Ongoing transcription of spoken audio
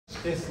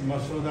त्यस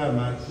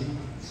मसौदामाथि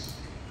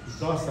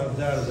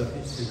 10,000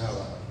 जति सुझाव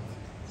आयो।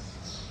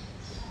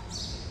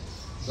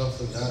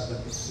 10,000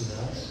 जति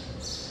सुझाव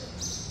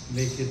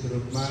लिखित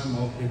रूपमा,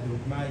 मौखिक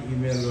रूपमा,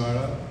 इमेलबाट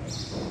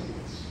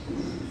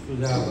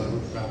सुझावहरू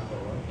प्राप्त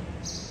भयो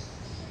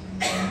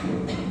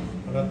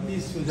र ती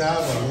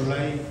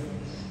सुझावहरूलाई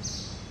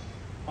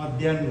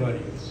अध्ययन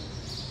गरियो।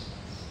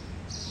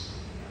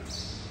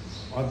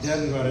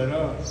 अध्ययन गरेर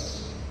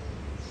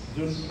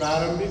जुन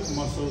प्रारम्भिक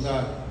मसौदा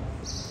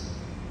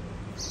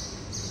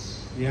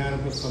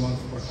यहाँको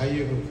समक्ष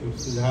पठाइएको थियो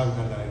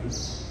सुझावका लागि,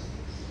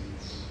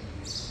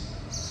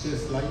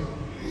 त्यसलाई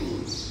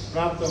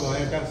प्राप्त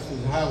भएका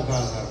सुझावका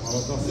आधारमा अब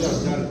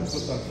 10,000 को त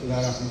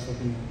सुझाव राख्न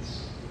सकिन्छ,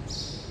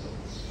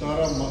 तर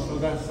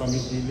मसौदा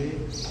समितिले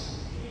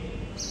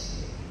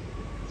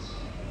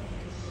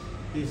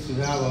ती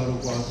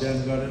सुझावहरूको अध्ययन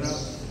गरेर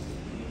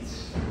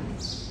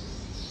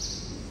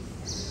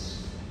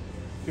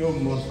त्यो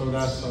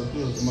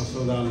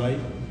मसौदालाई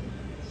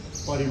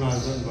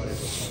परिमार्जन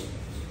गरेको छ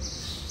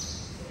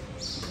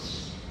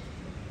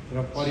र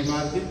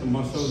परिमार्जित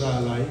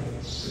मसौदालाई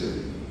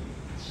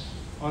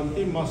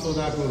अन्तिम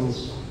मसौदाको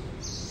रूपमा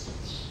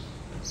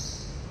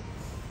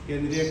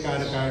केन्द्रीय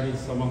कार्यकारिणी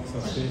समक्ष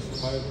पेश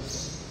भएको छ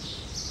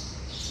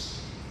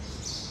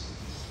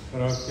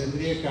र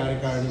केन्द्रीय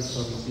कार्यकारिणी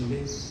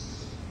समितिले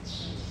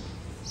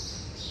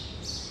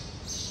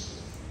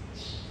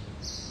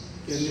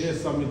केन्द्रीय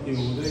समिति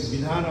हुँदै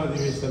विधान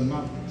अधिवेशनमा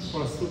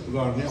प्रस्तुत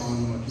गर्ने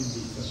अनुमति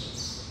दिन्छ।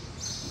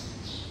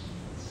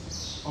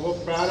 अब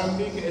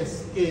प्रारम्भिक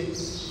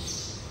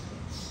स्केचलाई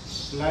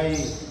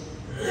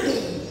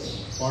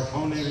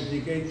पठाउने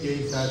बित्तिकै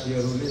केही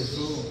साथीहरूले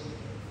यसो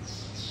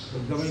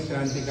एकदमै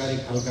क्रान्तिकारी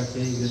खालका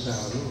केही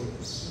नेताहरू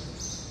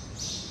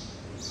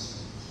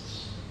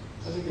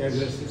अलिक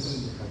एग्रेसिभ पनि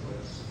देखा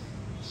पर्छ।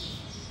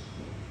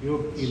 यो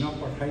किन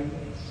पठाइयो,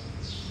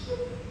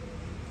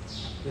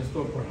 यस्तो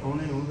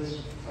पठाउनै हुँदैन,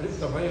 अलिक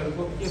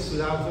तपाईँहरूको के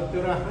सुझाव छ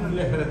त्यो आफ्नो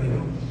लेखेर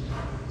दिनु।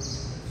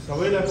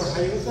 सबैलाई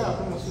पठाइएको छ,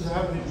 आफ्नो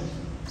सुझाव दिनु।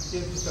 के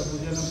त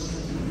बुझेन,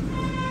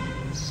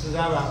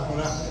 सुझाव आफ्नो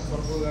राख्ने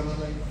छलफल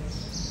गर्नलाई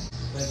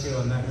के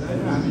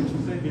भन्दाखेरि हामी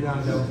छुट्टै विधान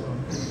ल्याउँछौँ,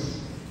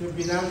 त्यो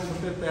विधान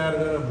छुट्टै तयार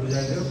गरेर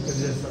बुझाइदियो,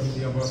 केन्द्रीय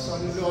समितिमा बस्छ,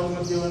 अनि त्यो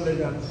अनुमति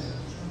लैजान्छ।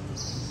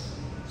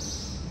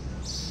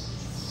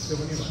 त्यो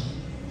पनि भन्यो।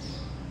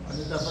 अनि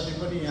यतापट्टि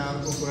पनि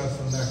यहाँहरूको कुरा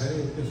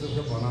सुन्दाखेरि त्यसो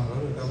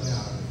भनाइहरू यता पनि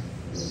आयो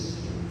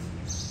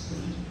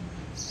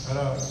र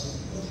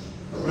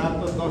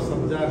प्राप्त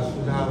 10,000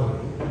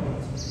 सुझावहरू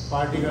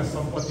पार्टीका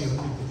सम्पत्ति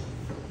हुने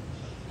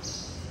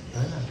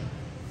होइन,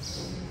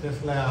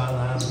 त्यसलाई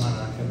आधारमा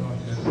राखेर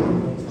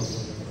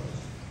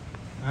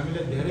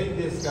हामीले धेरै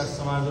देशका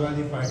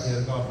समाजवादी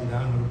पार्टीहरूका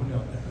विधानहरू पनि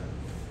अध्ययन गर्यौँ।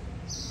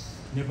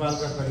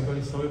 नेपालका करिब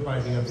करिब सबै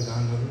पार्टीका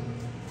विधानहरू,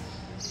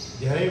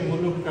 धेरै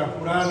मुलुकका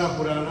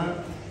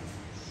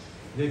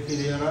पुरानादेखि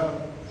लिएर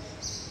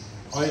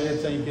अहिले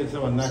चाहिँ के छ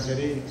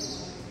भन्दाखेरि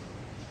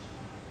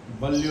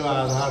बलियो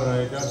आधार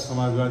रहेका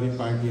समाजवादी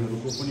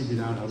पार्टीहरूको पनि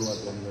विधानहरू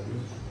अध्ययन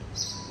गर्यौँ,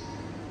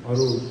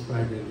 अरू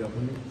पार्टीहरूका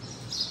पनि।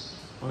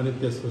 अनि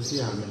त्यसपछि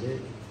हामीले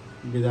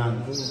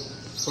विधानको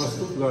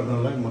प्रस्तुत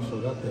गर्नलाई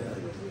मसौदा तयार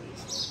गर्यौँ।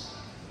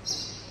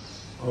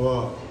 अब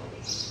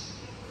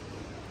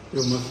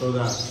त्यो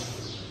मसौदा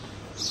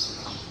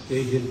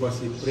केही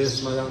दिनपछि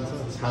प्रेसमा जान्छ,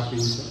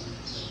 छापिन्छ,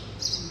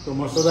 त्यो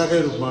मसौदाकै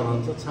रूपमा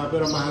रहन्छ,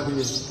 छापेर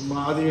अधिवेशनमा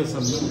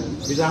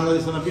विधान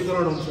अधिवेशनमा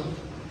वितरण हुन्छ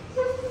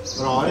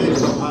र हरेक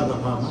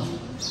दफामा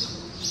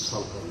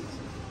छलफल हुन्छ।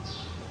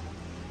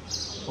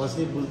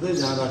 पछि बुझ्दै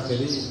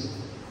जाँदाखेरि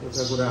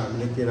एउटा कुरा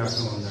हामीले के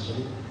राख्छौँ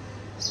भन्दाखेरि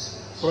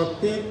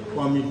प्रत्येक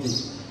कमिटी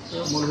र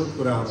मूलभूत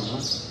कुराहरूमा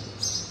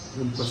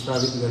जुन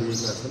प्रस्तावित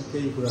गरिएका छन्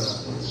केही कुरा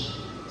राख्छौँ।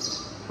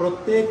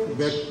 प्रत्येक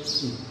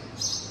व्यक्ति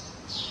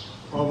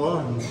अब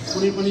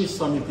कुनै पनि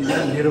समितिमा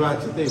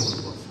निर्वाचितै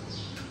हुनुपर्छ।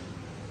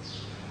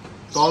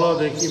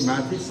 तलदेखि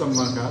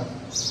माथिसम्मका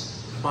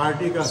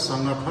पार्टीका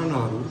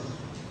सङ्गठनहरू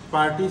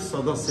पार्टी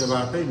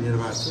सदस्यबाटै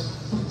निर्वाचित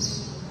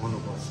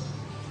हुनुपर्छ।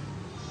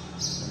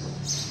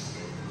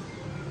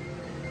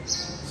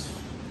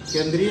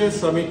 केन्द्रीय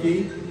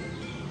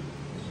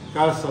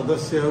समितिका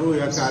सदस्यहरू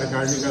या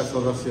कार्यकारिणीका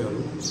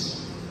सदस्यहरू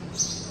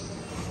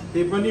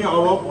ती पनि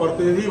अब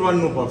प्रतिनिधि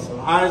बन्नुपर्छ,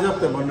 आयोजक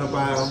त बन्न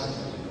पायो।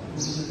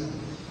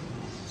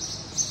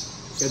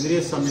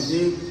 केन्द्रीय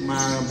समितिमा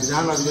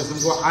विधान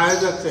अधिवेशनको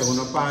आयोजक चाहिँ हुन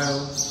पायो,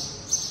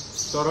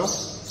 तर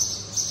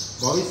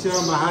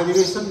भविष्यमा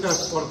महाधिवेशनका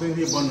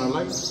प्रतिनिधि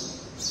बन्नलाई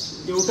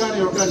एउटा न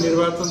एउटा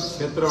निर्वाचन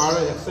क्षेत्रबाट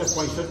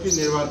 165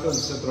 निर्वाचन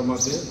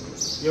क्षेत्रमध्ये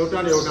एउटा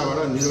न एउटाबाट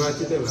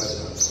निर्वाचितै भएर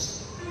जान्छ।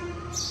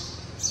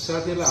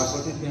 साथीहरूलाई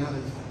आपत्ति त्यहाँ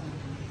रहेछ,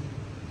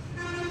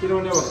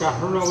 किनभने अब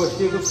काठमाडौँमा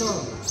बसिएको छ,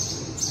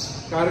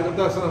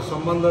 कार्यकर्तासँग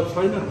सम्बन्ध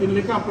छैन,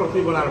 तिनले कहाँ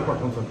प्रतिनिधि बनाएर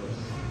पठाउँछन्?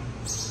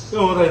 त्यो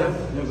हुँदैन।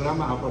 यो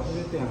कुरामा आपत्ति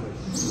नै त्यहाँ रहेछ।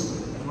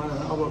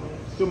 अब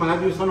त्यो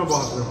महाधिवेशनमा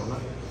बहस होला,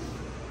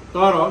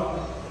 तर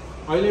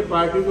अहिले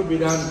पार्टीको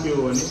विधान के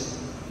हो भने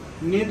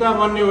नेता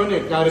बन्ने हो भने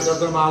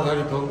कार्यकर्तामा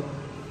आधारित हो,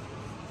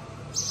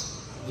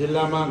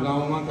 जिल्लामा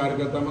गाउँमा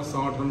कार्यकर्तामा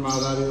सङ्गठनमा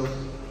आधारित हो,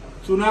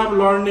 चुनाव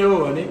लड्ने हो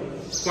भने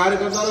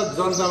कार्यकर्ता र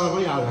जनतामा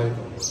पनि आधारित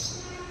हुन्छ।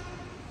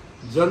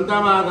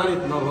 जनतामा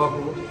आधारित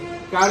नभएको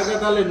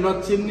कार्यकर्ताले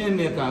नचिन्ने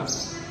नेता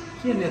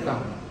के नेता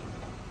हो?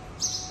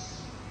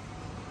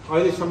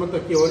 अहिलेसम्म त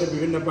के हो भने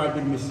विभिन्न पार्टी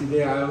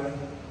मिसिँदै आयो,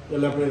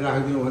 यसलाई पनि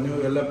राखिदिउँ भन्यो,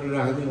 यसलाई पनि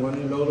राखिदिउँ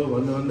भन्यो, लौलो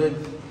भन्दै भन्दै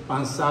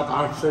 500, 700,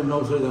 800,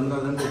 900 झन्डा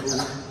झन्डै पुग्यो।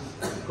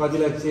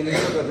 कतिलाई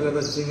चिनिन्छ, कतिलाई त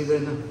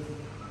चिनिँदैन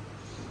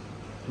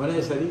भने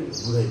यसरी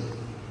हुँदैन।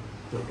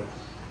 एउटा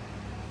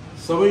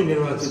सबै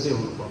निर्वाचितै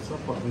हुनुपर्छ,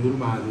 प्रतिनिधि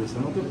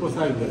महाधिवेशनमा त्यो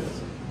प्रोत्साहित गरेको छ।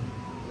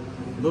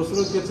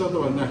 दोस्रो के छ त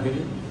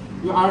भन्दाखेरि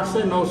यो 800,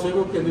 900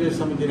 को केन्द्रीय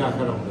समिति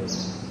राखेर हुँदैन,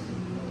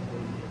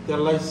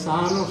 त्यसलाई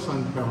सानो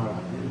सङ्ख्यामा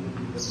राख्ने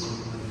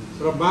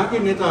र बाँकी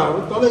नेताहरू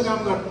तलै काम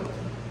गर्ने।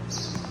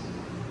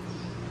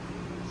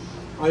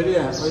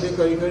 अहिले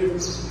करिब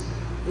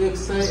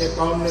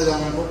 151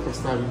 जनाको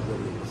प्रस्तावित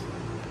गरिएको छ।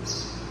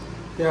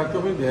 त्यहाँ त्यो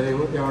पनि धेरै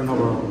हो, त्यहाँ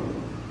नबढाउनु,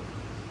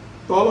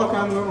 तल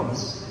काम गरौँ।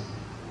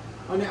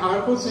 अनि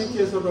अर्को चाहिँ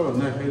के छ त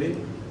भन्दाखेरि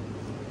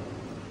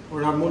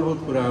एउटा मूलभूत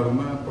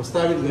कुराहरूमा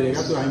प्रस्तावित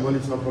गरेका त्यो हामी भोलि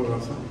छलफल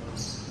गर्छौँ।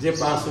 जे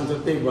पास हुन्छ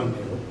त्यही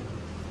बन्ने हो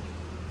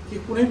कि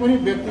कुनै पनि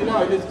व्यक्तिलाई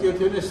अहिले के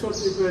थियो भने यसो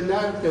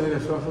ल्यायो केन्द्रीय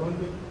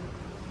सहसभापति,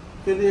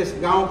 केन्द्रीय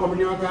गाउँ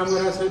कमिटीमा काम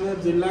गरेको छैन,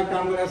 जिल्ला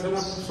काम गरेको छैन,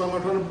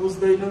 सङ्गठन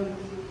बुझ्दैन,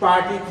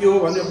 पार्टी के हो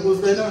भनेर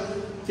बुझ्दैन,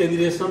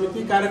 केन्द्रीय समिति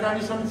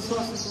कार्यकारिणी समिति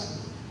सदस्य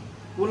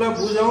उसलाई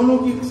बुझाउनु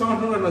कि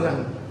सङ्गठन गर्न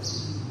जानु।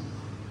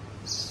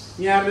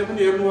 यहाँहरूले पनि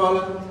हेर्नुभयो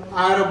होला,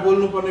 आएर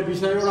बोल्नुपर्ने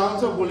विषय एउटा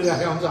हुन्छ,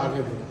 बोलिराखेको हुन्छ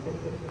अर्कै दिन।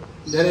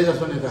 धेरै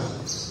जसो नेताहरू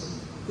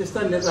त्यस्ता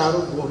नेताहरू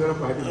बोकेर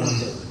पार्टी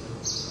बन्छ।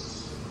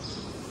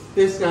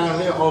 त्यस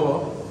कारणले अब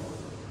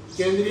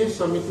केन्द्रीय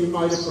समितिमा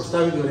अहिले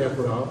प्रस्तावित गरेको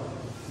कुरा हो,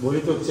 भोलि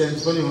त्यो चेन्ज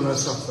पनि हुन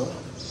सक्छ।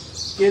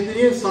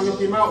 केन्द्रीय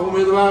समितिमा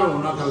उम्मेदवार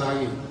हुनका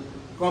लागि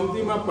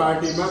कम्तीमा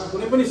पार्टीमा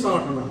कुनै पनि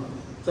सङ्गठनमा,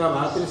 चाहे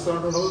भातृ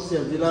सङ्गठन होस्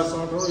या जिल्ला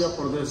सङ्गठन हो या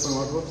प्रदेश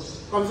सङ्गठन हो,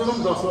 कमसेकम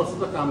 10 वर्ष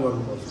त काम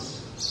गर्नुपर्छ।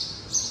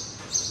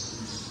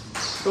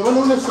 तब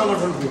उनले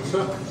सङ्गठन पुग्छ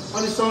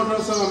अनि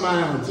सङ्गठनसँग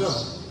माया हुन्छ,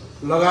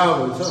 लगाव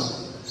हुन्छ।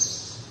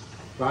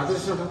 भातृ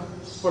सङ्गठन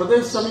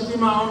प्रदेश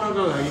समितिमा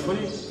आउनका लागि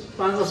पनि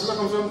 5 वर्ष त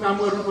कमसेकम काम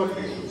गर्नु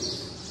पर्यो।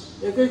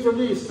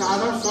 एकैचोटि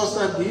साधारण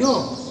संस्था दियो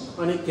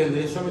अनि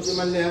केन्द्रीय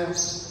समितिमा ल्याएर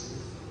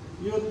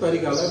यो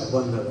तरिकालाई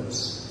बन्द गर्छ।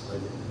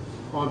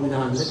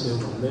 अविधानले त्यो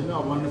भन्दैन।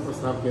 अब अन्य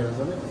प्रस्ताव के छ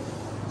भने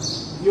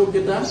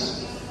योग्यता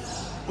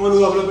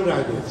अनुभवलाई पनि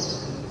राखिदिएको छ।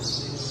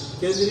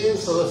 केन्द्रीय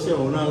सदस्य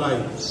हुनलाई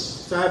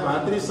चाहे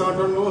भातृ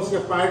सङ्गठनमा होस्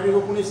या पार्टीको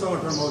कुनै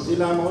सङ्गठनमा होस्,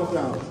 जिल्लामा होस्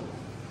जहाँ होस्,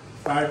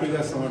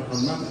 पार्टीका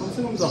सङ्गठनमा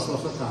कमसेकम 10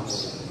 वर्ष काम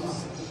गर्छ।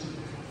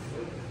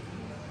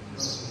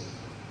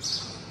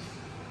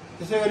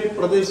 त्यसै गरी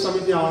प्रदेश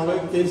समिति आउनलाई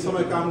केही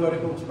समय काम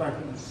गरेको हुन्छ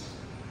पार्टीमा।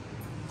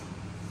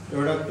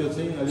 एउटा त्यो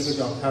चाहिँ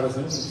अलिकति अप्ठ्यारो छ,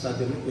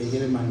 साथीहरूले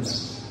केही मान्दैन।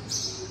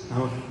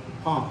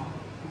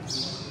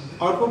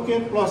 अर्को के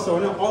प्लस छ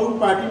भने अरू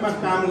पार्टीमा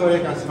काम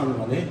गरेका छन्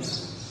भने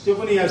त्यो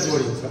पनि यहाँ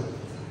जोडिन्छ।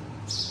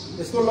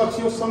 यसको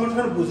लक्ष्य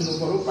सङ्गठन बुझ्नु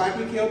पर्यो,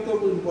 पार्टी के हो त्यो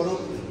बुझ्नु पर्यो,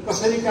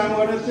 कसरी काम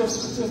गर्ने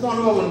त्यस्तो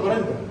अनुभव हुनु पऱ्यो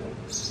नि त।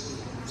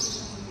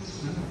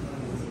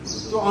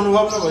 त्यो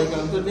अनुभव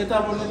नभइकन त्यो नेता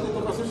बन्ने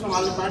त्यो कसरी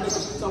सम्हाल्ने, पार्टी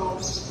कसरी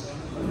चलाउने,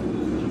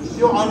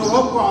 त्यो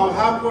अनुभवको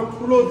अभावको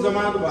ठुलो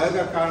जमात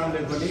भएका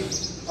कारणले पनि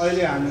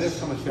अहिले हामीले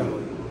समस्या हो।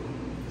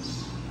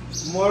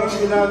 मरण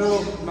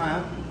विधागोमा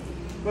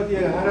कति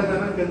 11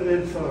 जना केन्द्रीय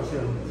सदस्य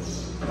हुनुहुन्छ,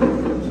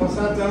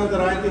 6-7 जना त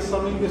राजनीतिक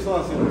समितिको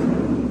सदस्य हुन्छ।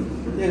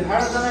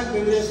 11 जना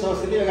केन्द्रीय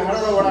सदस्यले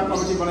 11 वटा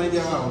कमिटी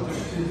बनाइदिएमा हुन्छ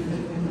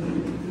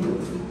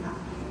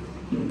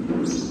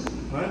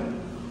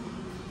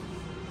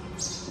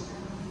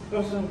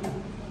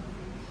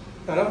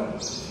तर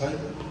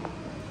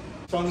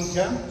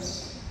सङ्ख्या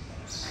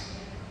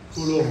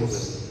ठुलो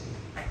हुँदैन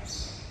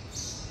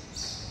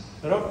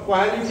र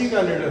क्वालिटीका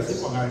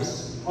लिडरसिप अगाडि,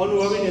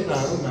 अनुभवी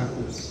नेताहरू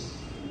माथि।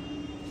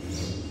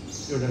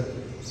 एउटा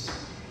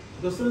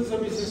दोस्रो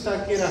चाहिँ विशेषता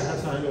के राखेको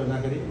छ अहिले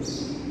भन्दाखेरि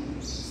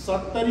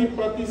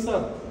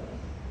 70%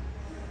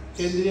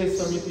 केन्द्रीय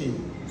समिति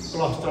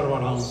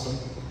क्लस्टरबाट आउँछन्।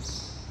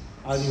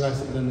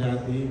 आदिवासी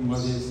जनजाति,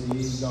 मधेसी,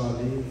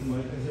 दलित,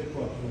 त्यसै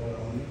क्लस्टरबाट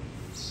आउने।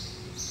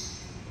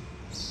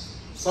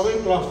 सबै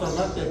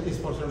क्लस्टरमा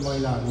 33%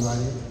 महिला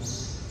अनिवार्य,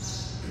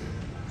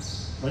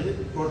 मैले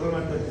टोटलमा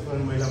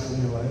 33% महिला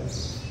पुग्ने भयो।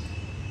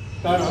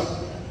 तर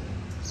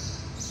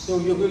त्यो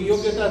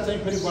योग्यता चाहिँ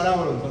फेरि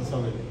बराबर हुन्छ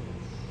सबैले।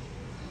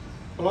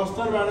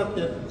 क्लस्टरबाट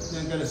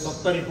त्यहाँनिर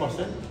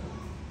 70%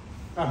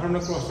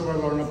 काठमाडौँ क्लस्टरबाट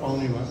लड्न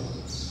पाउने भयो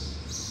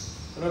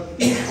र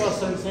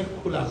 30% चाहिँ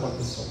खुला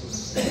प्रतिशत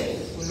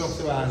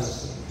लोकसेवा आयोग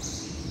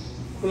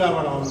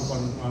खुलाबाट आउने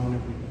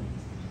पनि।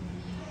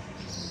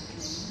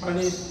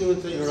 अनि त्यो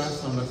चाहिँ एउटा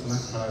संरचना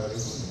खडा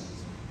गरेको।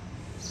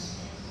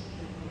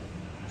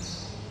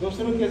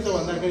 दोस्रो के छ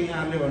भन्दाखेरि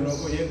यहाँले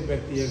भन्नुभएको एक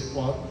व्यक्ति एक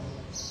पद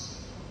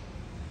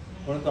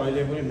हुन त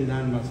अहिले पनि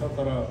विधानमा छ,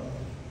 तर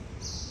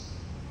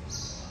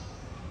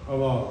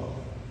अब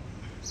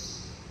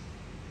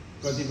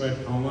कतिपय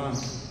ठाउँमा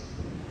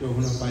त्यो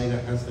हुन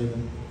पाइरहेको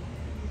छैन,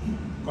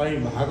 कहीँ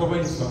भएको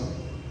पनि छ।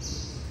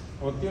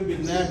 अब त्यो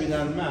नयाँ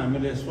विधानमा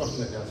हामीले स्पष्ट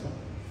लेखेका छौँ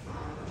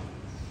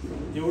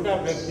एउटा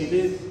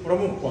व्यक्तिले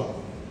प्रमुख पद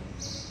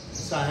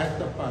सहायक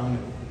त पाउने,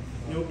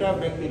 एउटा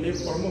व्यक्तिले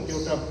प्रमुख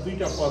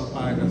दुईटा पद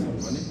पाएका छन्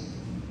भने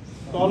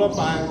तल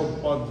पाएको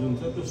पद जुन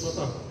छ त्यो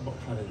स्वतः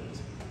बखारे जान्छ।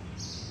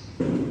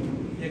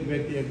 एक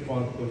व्यक्ति एक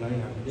पदको लागि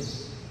हामीले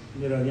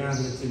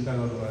यहाँले चिन्ता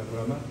गर्नुभएको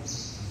कुरामा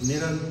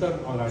निरन्तर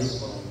अगाडि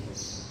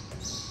बढाउनुपर्छ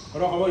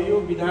र अब यो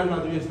विधान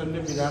अधिवेशनले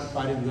विधान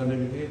पारित गर्ने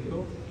बित्तिकै त्यो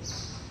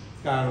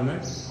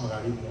कार्यान्वयन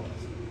अगाडि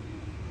बढ्छ।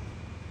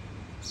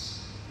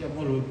 यो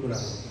मूलभूत कुरा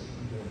हो।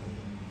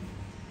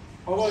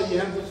 अब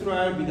यहाँ दोस्रो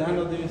आयो विधान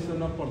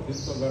अधिवेशनमा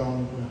प्रतिनिधित्व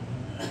गराउनु कुरा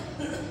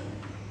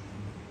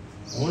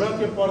हुन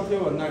के पर्थ्यो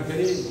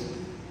भन्दाखेरि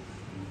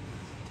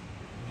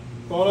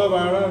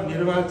तलबाट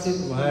निर्वाचित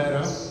भएर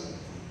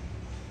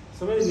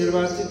सबै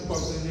निर्वाचित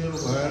प्रतिनिधिहरू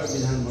भएर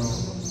विधान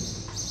बनाउनु पर्छ।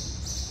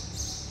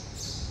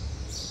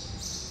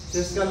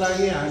 त्यसका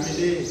लागि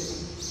हामीले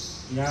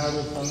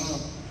यहाँहरूसँग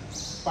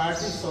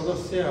पार्टी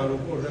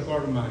सदस्यहरूको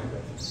रेकर्ड मागेका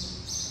छौँ।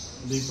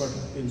 2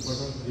 पटक 3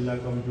 पटक जिल्ला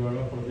कमिटीबाट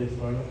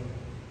प्रदेशबाट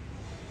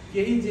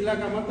केही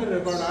जिल्लाका मात्रै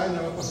रेकर्ड आयो,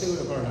 नभए कसैको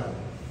रेकर्ड आयो।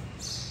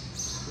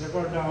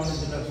 रेकर्ड नआउने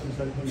जिल्ला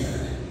सुनसरी पनि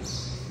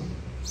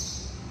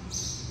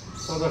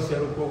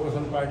सदस्यहरू को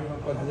छन् पार्टीमा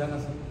कतिजना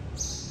छन्।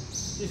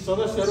 ती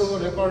सदस्यहरूको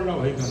रेकर्ड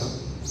नभइकन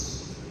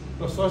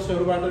र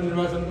सदस्यहरूबाट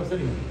निर्वाचन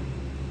कसरी हुन्छ?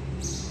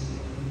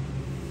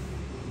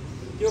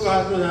 त्यो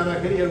बाटो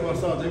जाँदाखेरि 1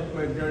 वर्ष अझै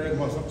 1.5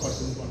 वर्ष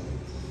पर्खिनु पर्छ।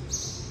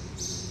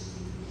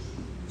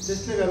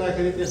 त्यसले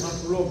गर्दाखेरि त्यसमा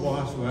ठुलो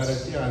बहस भएर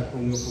के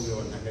पुग्यो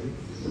भन्दाखेरि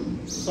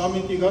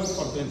समितिगत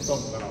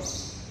प्रतिनिधित्व गराउनु।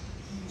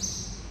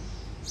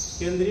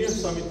 केन्द्रीय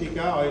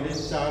समितिका अहिले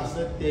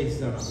 423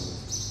 जना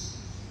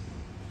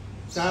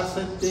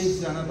 423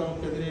 जना त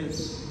केन्द्रीय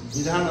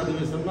विधान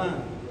अधिवेशनमा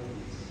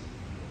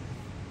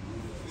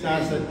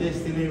 423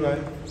 दिनै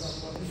भयो।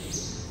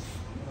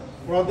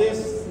 प्रदेश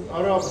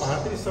र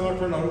भातृ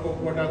सङ्गठनहरूको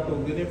कोटा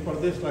तोक्दिने,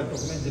 प्रदेशलाई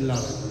तोक्ने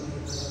जिल्लालाई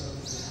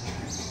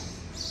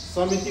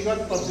समितिगत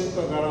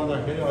प्रतिनिधित्व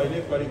गराउँदाखेरि अहिले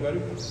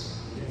करिब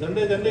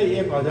झन्डै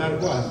 1000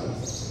 को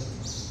आसपास।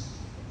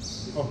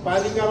 अब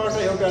पालिकाबाट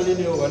एउटा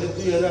लिने हो भने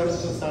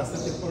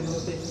 2753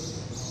 मात्रै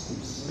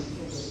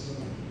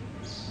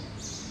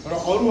र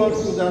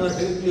अरूहरूको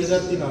जाँदाखेरि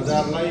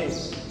 2000-3000लाई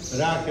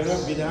राखेर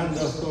विधान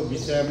जस्तो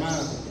विषयमा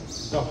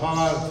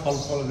दफावार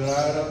छलफल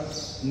गराएर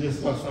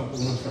निष्कर्षमा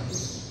पुग्न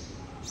सकिन्छ।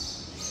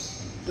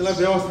 त्यसलाई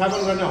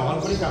व्यवस्थापन गर्ने हल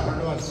पनि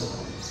काठमाडौँमा छ।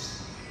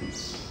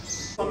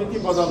 समिति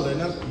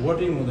बदल्दैन,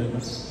 भोटिङ हुँदैन,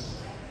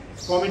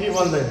 कमिटी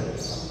बन्दैन।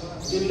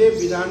 तिनले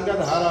विधानका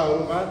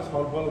धाराहरूमा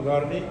छलफल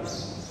गर्ने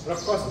र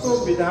कस्तो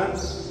विधान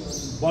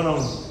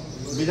बनाउनु।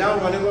 विधान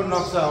भनेको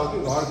नक्सा हो कि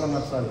घरको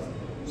नक्सा जस्तो।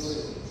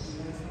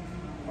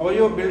 अब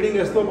यो बिल्डिङ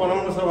यस्तो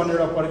बनाउनु छ भनेर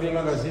एउटा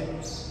परिकल्पना गरेपछि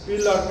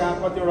पिलर कहाँ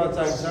कतिवटा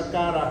चाहिन्छ,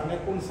 कहाँ राख्ने,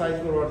 कुन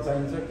साइजको रोड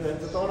चाहिन्छ, के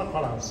चाहिन्छ तब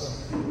खडा हुन्छ।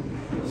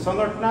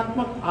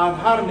 सङ्गठनात्मक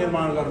आधार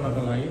निर्माण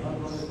गर्नका लागि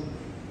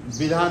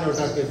विधान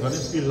एउटा के छ भने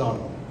पिलर,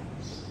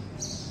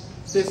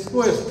 त्यसको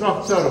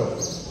स्ट्रक्चर हो,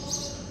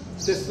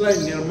 त्यसलाई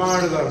निर्माण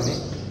गर्ने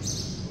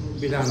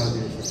विधान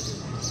अधिवेशन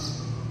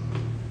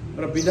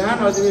र विधान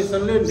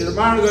अधिवेशनले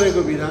निर्माण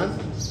गरेको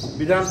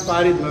विधान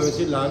पारित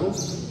भएपछि लागू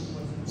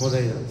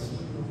हुँदै जान्छ।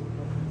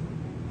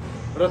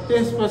 र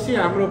त्यसपछि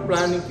हाम्रो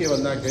प्लानिङ के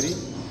भन्दाखेरि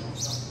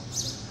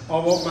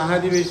अब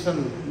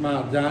महाधिवेशनमा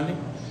जाने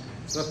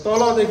र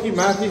तलदेखि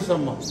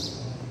माथिसम्म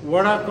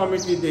वडा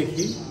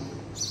कमिटीदेखि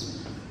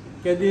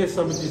केन्द्रीय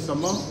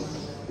समितिसम्म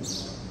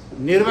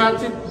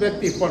निर्वाचित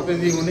व्यक्ति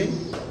प्रतिनिधि हुने,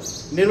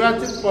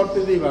 निर्वाचित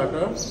प्रतिनिधिबाट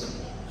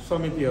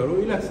समितिहरू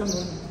इलेक्सन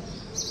हुने,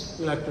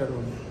 इलेक्टेड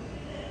हुने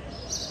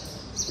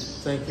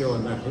चाहिँ के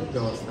भन्दाखेरि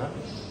व्यवस्था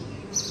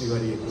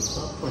गरिएको छ,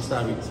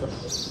 प्रस्तावित छ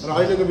र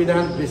अहिलेको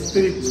विधान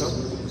विस्तृत छ।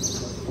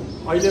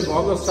 अहिले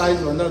भएको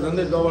साइजभन्दा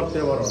झन्डै डबल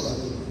टेबल होला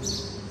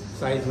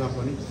साइजमा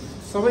पनि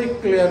सबै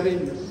क्लियरली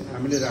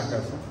हामीले राखेका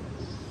छौँ।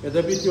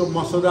 यद्यपि त्यो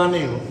मसौदा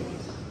नै हो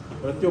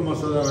र त्यो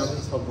मसौदामा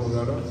चाहिँ छलफल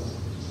गरेर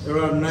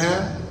एउटा नयाँ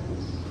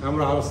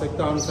हाम्रो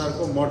आवश्यकता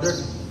अनुसारको मोडरेट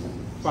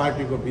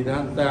पार्टीको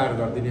विधान तयार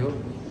गरिदिने हो,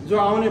 जो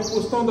आउने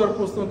पुस्तौँ दर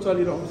पुस्तौँ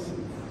चलिरहोस्।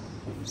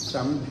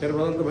 हामी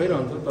फेरबदल त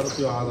भइरहन्छ तर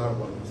त्यो आधार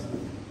बन्नुहोस्,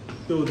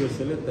 त्यो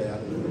उद्देश्यले तयार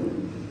गर्नु।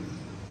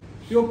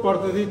 त्यो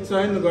प्रतिनिधि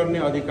चयन गर्ने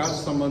अधिकार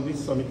सम्बन्धित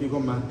समितिको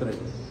मात्रै,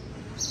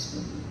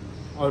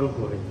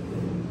 अरूको होइन।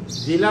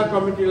 जिल्ला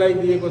कमिटीलाई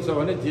दिएको छ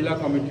भने जिल्ला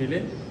कमिटीले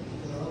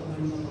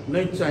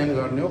नै चयन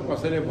गर्ने हो,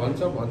 कसैले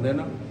भन्छ भन्दैन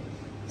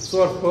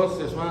सोच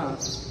यसमा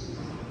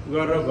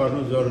गरेर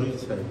गर्नु जरुरी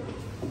छैन।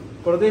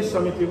 प्रदेश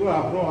समितिको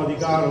आफ्नो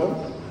अधिकार हो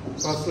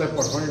कसलाई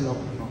पठाउने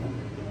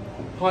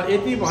नपठाउने।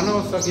 यति भन्न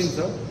सकिन्छ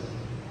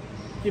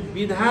कि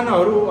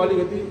विधानहरू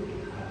अलिकति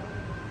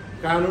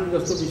कानुन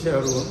जस्तो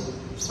विषयहरू हुन्,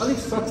 अलिक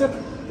सचेत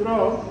र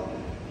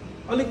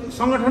अलिक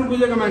सङ्गठन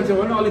बुझेका मान्छे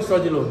भने अलिक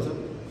सजिलो हुन्छ।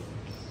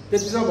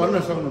 त्यति त भन्न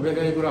सक्नु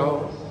बेकारै कुरा हो,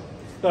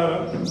 तर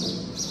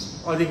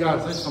अधिकार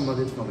चाहिँ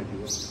सम्बन्धित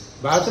कमिटीको।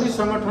 भातृ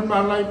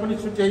सङ्गठनहरूलाई पनि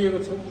छुट्याइएको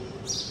छ।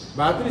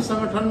 भातृ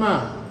सङ्गठनमा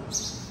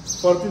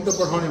प्रतिनिधित्व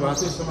पठाउने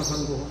भातृ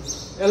सङ्गठनको हो।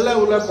 यसलाई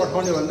उसलाई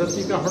पठाउने भन्दा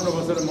ती काठमाडौँ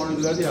बसेर मनोनित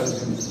गरिदिइहाल्छ।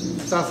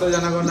 700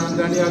 जनाको नाम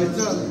जानिहालिन्छ,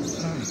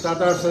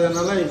 700-800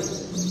 जनालाई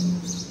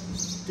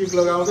टिक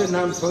लगाउँदै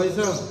नाम छँदैछ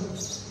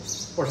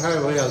पठाए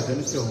भइहाल्थ्यो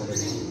नि, त्यो हुँदैन,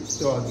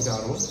 त्यो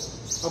अधिकार हो।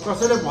 अब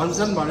कसैले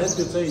भन्छन् भने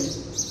त्यो चाहिँ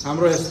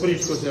हाम्रो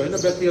स्पिरिटको चाहिँ होइन,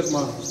 व्यक्तिगत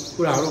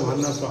कुराहरू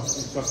भन्न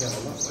सके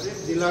होला। हरेक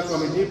जिल्ला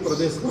कमिटी,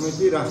 प्रदेश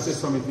कमिटी, राष्ट्रिय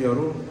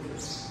समितिहरू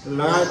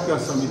लगायतका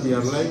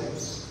समितिहरूलाई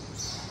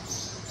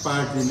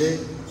पार्टीले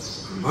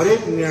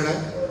हरेक निर्णय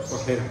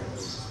पठाइरहेको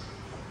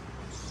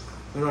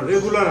र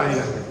रेगुलर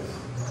आइरहेको।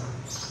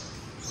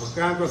 अब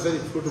कहाँ कसरी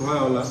छुट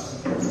भयो होला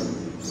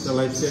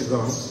त्यसलाई चेक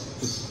गरौँ।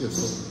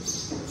 त्यसो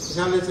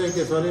किसानले चाहिँ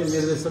के छ भने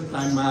निर्देशन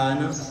टाइममा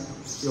आएन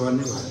त्यो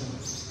भन्ने भयो।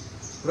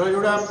 र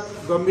एउटा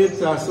गम्भीर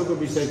चासोको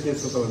विषय के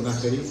छ त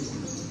भन्दाखेरि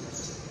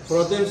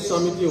प्रदेश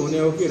समिति हुने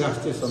हो कि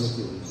राष्ट्रिय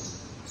समिति हुने,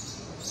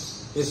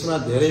 यसमा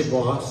धेरै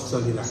बहस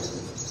चलिरहेको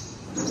छ।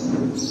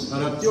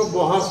 र त्यो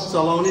बहस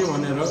चलाउने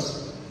भनेर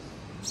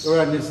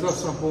एउटा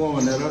निष्कर्ष पुगौँ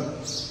भनेर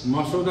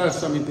मसौदा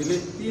समितिले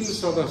 3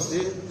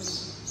 सदस्यीय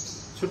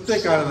छुट्टै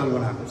कार्यदल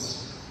बनाएको छ।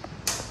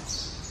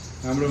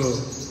 हाम्रो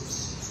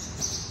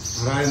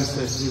रायन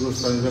श्रेष्ठजीको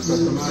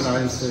संयोजकत्वमा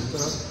रायन श्रेष्ठ,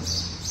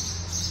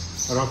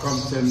 रकम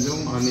चेम्जुङ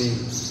अनि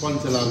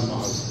पञ्चलाल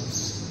महल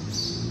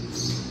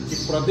ती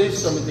प्रदेश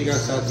समितिका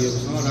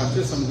साथीहरूसँग,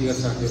 राष्ट्रिय समितिका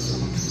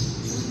साथीहरूसँग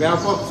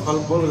व्यापक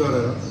छलफल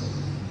गरेर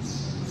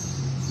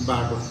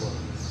बाटो खोल्यो।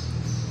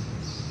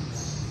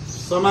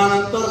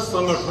 समानान्तर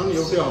सङ्गठन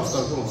एउटै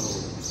अवसरको हुनु,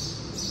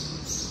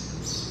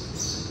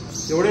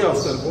 एउटै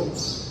अवसरको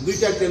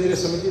 2टा केन्द्रीय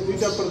समिति,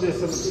 2टा प्रदेश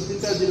समिति,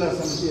 2टा जिल्ला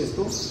समिति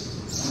यस्तो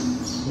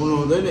हुनु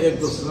हुँदैन, एक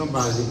दोस्रोसँग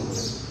बाजिनु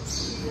हुँदैन।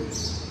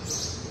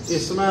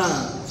 यसमा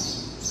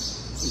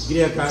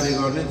गृह कार्य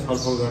गर्ने,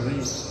 छलफल गर्ने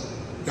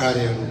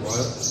कार्यहरू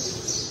भयो।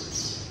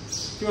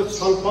 त्यो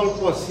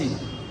छलफलपछि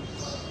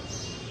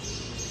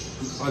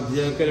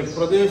के अरे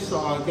प्रदेश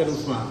के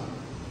रूपमा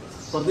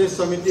प्रदेश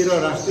समिति र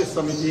राष्ट्रिय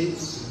समितिको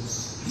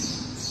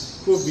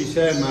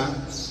विषयमा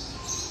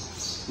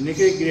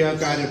निकै गृह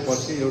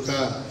कार्यपछि एउटा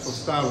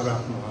प्रस्ताव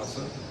राख्नु भएको छ।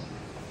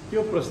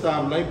 त्यो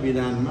प्रस्तावलाई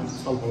विधानमा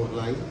छलफलको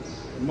लागि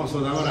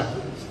मसौदामा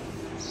राखिएको छ।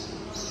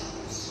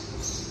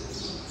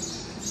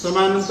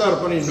 समानान्तर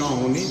पनि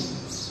नहुने,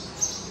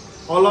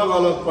 अलग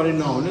अलग पनि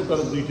नहुने, तर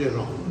दुईटै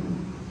रहने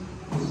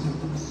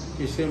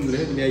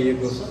किसिमले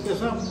ल्याइएको छ।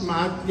 त्यसमा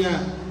त्यहाँ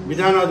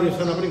विधान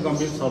अधिवेशनमा पनि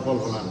गम्भीर छलफल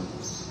होला।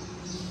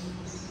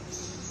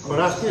 अब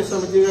राष्ट्रिय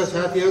समितिका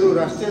साथीहरू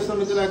राष्ट्रिय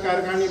समितिलाई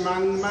कार्यकारिणी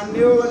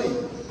मान्ने हो भने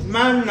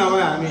मान,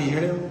 नभए हामी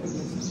हिँड्यौँ।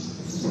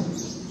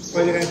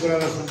 कहिलेकाहीँ कुरा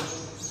गर्छौँ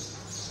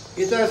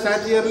यता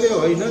साथीहरूले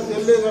होइन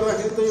त्यसले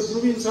गर्दाखेरि त यो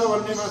डुबिन्छ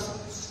भन्ने भाषा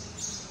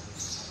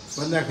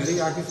भन्दाखेरि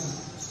आखिर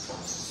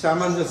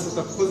सामञ्जस्य त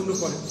खोज्नु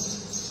पर्यो।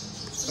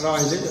 र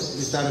अहिले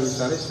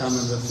बिस्तारै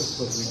सामञ्जस्य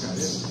खोज्ने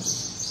कार्य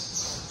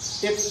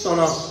एक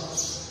तरफ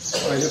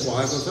अहिले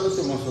भएको छ र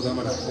त्यो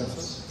मसौदामा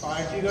राखेको छ।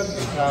 पार्टीगत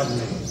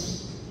हिसाबले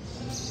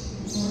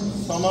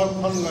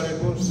समर्थन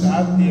गरेको,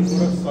 साथ दिएको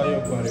र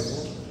सहयोग गरेको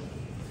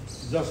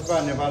जसपा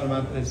नेपाल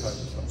मात्रै छ।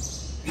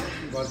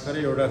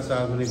 भर्खरै एउटा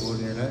सार्वजनिक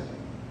निर्णय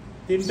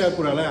 3टा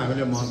कुरालाई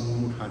हामीले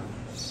महत्त्वपूर्ण ठान्यौँ।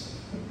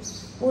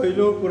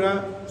 पहिलो कुरा,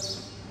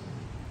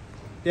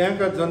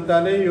 त्यहाँका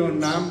जनताले यो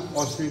नाम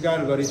अस्वीकार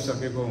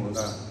गरिसकेको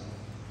हुँदा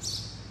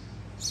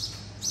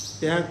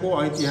त्यहाँको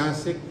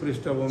ऐतिहासिक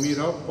पृष्ठभूमि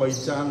र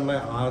पहिचानलाई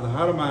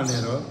आधार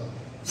मानेर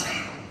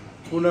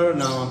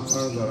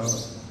पुनर्नामाकरण गर,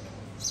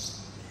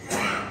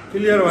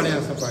 क्लियर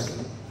भनेको छ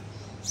पार्टीले।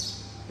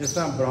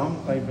 यसमा भ्रम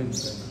कहीँ पनि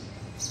छैन।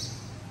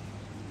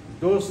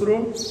 दोस्रो,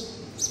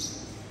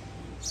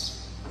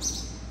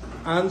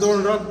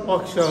 आन्दोलनरत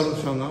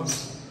पक्षहरूसँग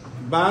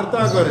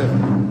वार्ता गरेर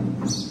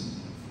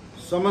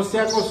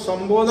समस्याको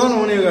सम्बोधन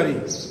हुने गरी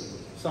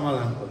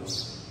समाधान गर्नु।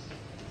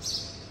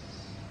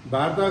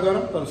 वार्ता गर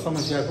तर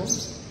समस्याको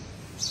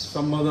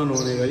सम्बोधन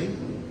हुने गरी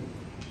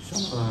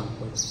समाधान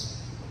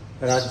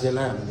गर्नु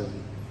राज्यलाई हामीले।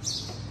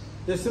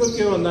 तेस्रो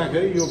के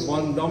भन्दाखेरि यो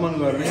दमन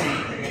गर्ने,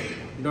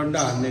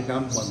 डन्डा हान्ने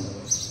काम बन्द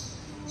गर्छ।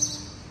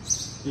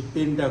 यी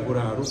 3टा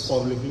कुराहरू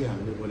पब्लिकली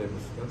हामीले बोलेको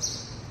छ।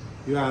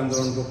 यो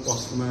आन्दोलनको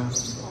पक्षमा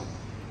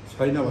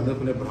छैन भन्दा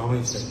कुनै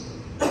भ्रमै छैन।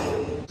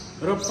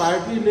 र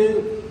पार्टीले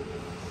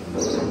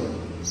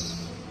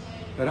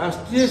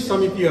राष्ट्रिय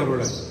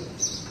समितिहरूलाई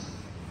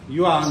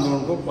यो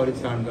आन्दोलनको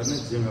परिचालन गर्ने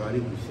जिम्मेवारी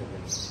दिइसकेको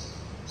छ।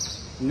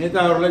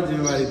 नेताहरूलाई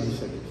जिम्मेवारी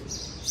दिइसकेको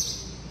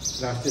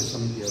छ। राष्ट्रिय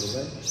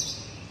समितिहरूलाई,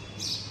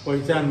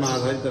 पहिचानमा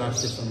आधारित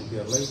राष्ट्रिय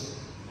समितिहरूलाई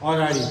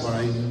अगाडि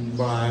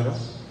बढाएर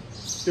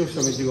त्यो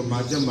समितिको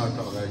माध्यमबाट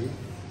अगाडि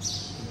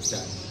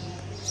जाने।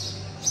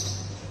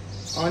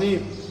 अनि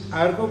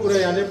अर्को कुरा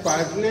यहाँले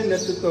पार्टीले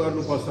नेतृत्व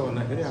गर्नुपर्छ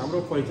भन्दाखेरि हाम्रो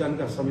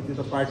पहिचानका समिति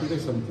त पार्टीकै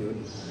समिति हो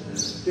नि।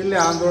 त्यसले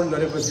आन्दोलन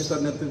गरेपछि त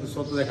नेतृत्व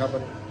स्वतः देखा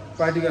पर्यो।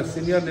 पार्टीका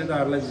सिनियर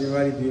नेताहरूलाई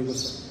जिम्मेवारी दिएको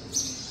छ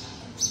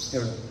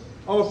एउटा।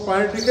 अब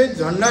पार्टीकै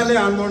झन्डाले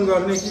आन्दोलन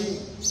गर्ने कि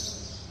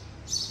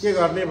के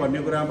गर्ने भन्ने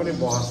कुरा पनि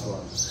बहस भयो।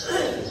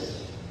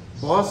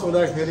 बहस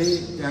हुँदाखेरि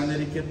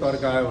त्यहाँनिर के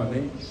तर्क आयो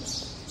भने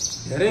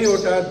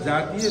धेरैवटा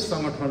जातीय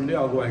सङ्गठनले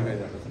अगुवाई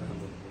गरिरहेको छ।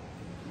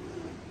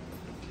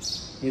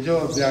 हिजो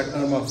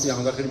विराटनगरमा अस्ति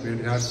आउँदाखेरि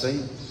भेटघाट चाहिँ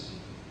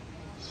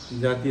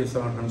जातीय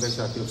सङ्गठनकै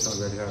साथीहरूसँग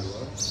भेटघाट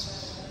भयो।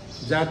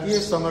 जातीय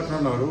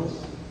सङ्गठनहरू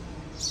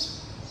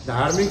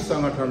धार्मिक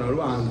सङ्गठनहरू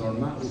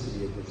आन्दोलनमा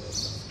उत्रिएको छ।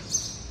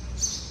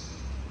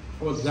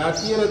 अब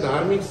जातीय र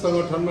धार्मिक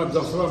सङ्गठनमा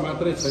जसपा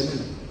मात्रै छैन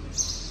नि,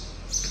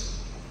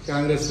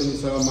 काङ्ग्रेस पनि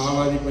छ,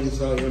 माओवादी पनि छ,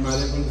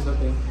 एमाले पनि छ,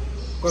 त्यहाँ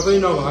कतै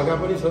नभएका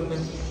पनि छन्।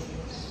 त्यहाँ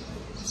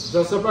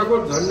जसपाको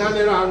झन्डा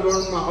लिएर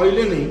आन्दोलनमा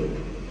अहिले नै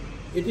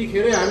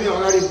यतिखेरै हामी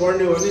अगाडि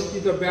बढ्ने हो भने ती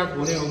त ब्याक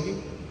हुने हो कि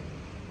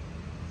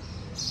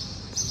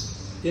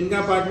तिनका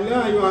पार्टीले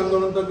यो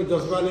आन्दोलन त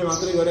जसपाले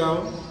मात्रै गरे हो,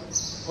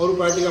 अरू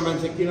पार्टीका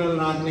मान्छे किन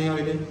लाग्ने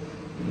अहिले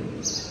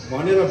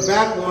भनेर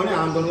ब्याक हो भने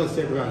आन्दोलन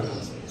सेट भएर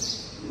जान्छ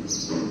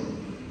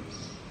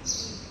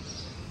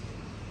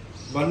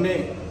भन्ने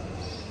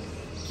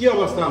के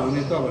अवस्था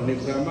हुने त भन्ने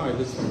कुरामा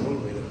अहिले छलफल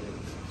भइरहेको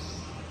छ।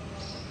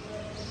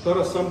 तर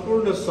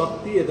सम्पूर्ण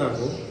शक्ति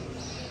यताको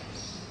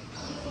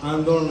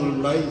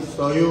आन्दोलनलाई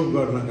सहयोग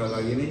गर्नका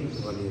लागि नै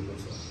भनिएको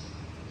छ।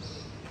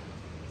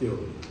 त्यो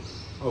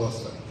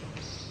अवस्था,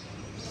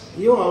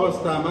 यो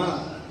अवस्थामा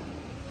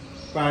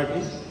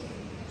पार्टी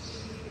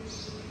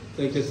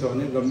चाहिँ के छ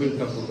भने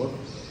गम्भीरतापूर्वक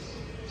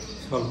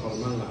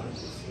छलफलमा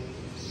लागेको छ।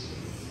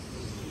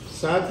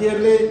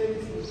 साथीहरूले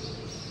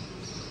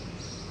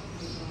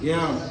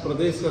यहाँ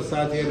प्रदेशका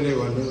साथीहरूले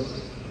भन्यो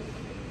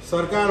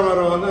सरकारमा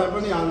रहँदा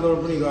पनि आन्दोलन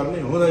पनि गर्ने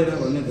हुँदैन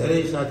भन्ने धेरै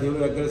साथीहरू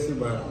एग्रेसिभ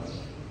भएर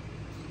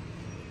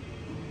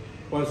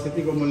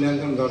परिस्थितिको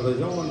मूल्याङ्कन गर्दै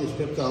जाउँ अनि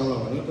स्टेप चालौँला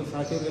भन्यो त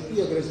साथीहरूले यति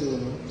एग्रेसिभ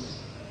हुनु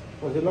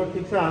पछि ल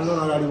ठिक छ आन्दोलन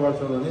अगाडि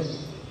बढ्छ भने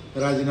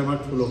राजीनामा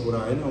ठुलो कुरा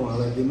होइन,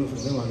 उहाँलाई दिनुहोस्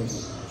भने उहाँले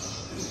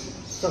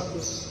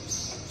सक्यो।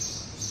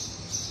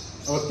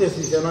 अब त्यस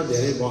विषयमा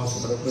धेरै बहस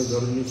गरेर पनि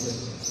जरुरी छैन।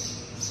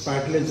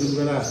 पार्टीले जुन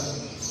बेला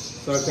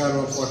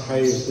सरकारमा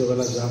पठायो त्यो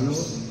बेला जानु,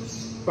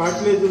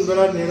 पार्टीले जुन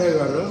बेला निर्णय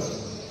गरेर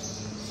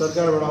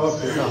सरकारबाट अब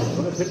फिर्ता आउँछ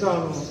भने फिर्ता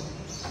आउनु।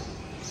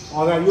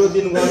 अगाडि यो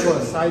दिन गएको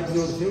साइड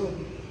जोड थियो,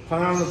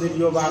 फलानु दिन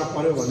यो बार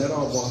पर्यो भनेर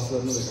अब बहस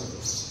गर्नु बेकार।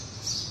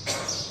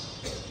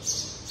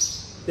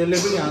 त्यसले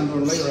पनि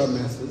आन्दोलनलाई एउटा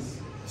मेसेज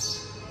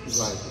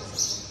गएको छ।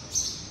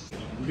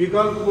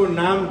 विकल्पको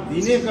नाम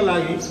दिनेका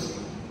लागि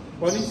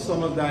पनि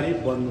समझदारी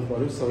बन्नु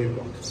पर्यो सबै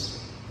पक्ष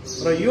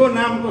र यो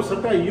नामको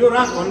सट्टा यो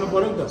राख भन्नु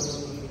पर्यो नि त।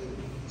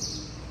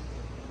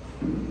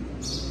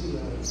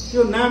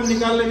 त्यो नाम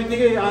निकाल्ने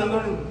बित्तिकै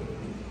आन्दोलनकारी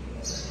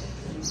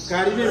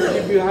नै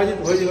विभाजित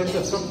भइदियो भने त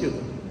सक्यो त।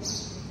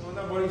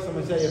 भन्दा बढी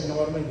समस्या एक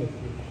नम्बरमै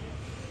देखियो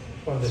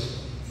प्रदेश।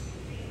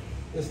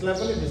 यसलाई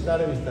पनि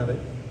बिस्तारै बिस्तारै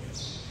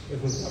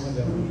एकतामा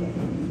ल्याउनु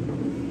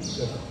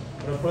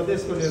र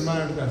प्रदेशको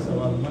निर्माणका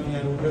सवालमा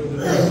यहाँ उठेको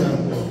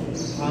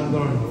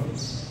आन्दोलन हो,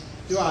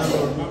 त्यो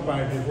आन्दोलनमा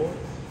पार्टीको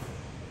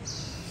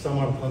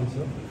समर्थन छ।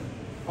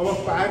 अब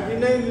पार्टी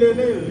नै लिड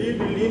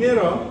लिने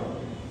र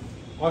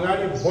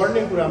अगाडि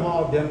बढ्ने कुरामा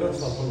अध्ययन र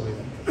छलफल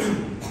भइरहेको छ।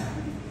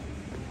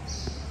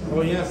 अब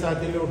यहाँ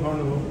साथीले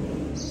उठाउनु हो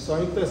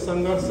संयुक्त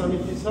सङ्घर्ष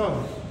समिति छ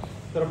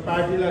तर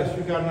पार्टीलाई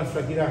स्वीकार्न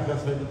सकिरहेका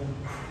छैन।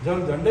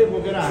 झन्डै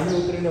बोकेर हामी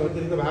उत्रिने हो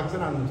त्यसले त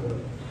भाग्छन् आन्दोलन छोडेर।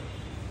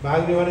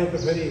 भाग्यो भने त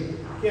फेरि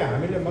के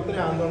हामीले मात्रै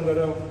आन्दोलन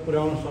गरेर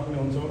पुर्याउन सक्ने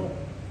हुन्छौँ र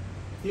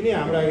तिनी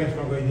हाम्रो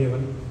एगेन्स्टमा गइदियो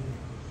भने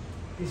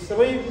ती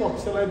सबै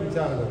पक्षलाई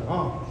विचार गर।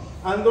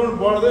 आन्दोलन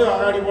बढ्दै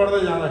अगाडि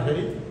बढ्दै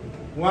जाँदाखेरि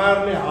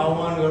उहाँहरूले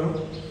आह्वान गरौँ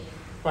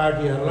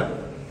पार्टीहरूलाई,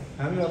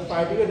 हामी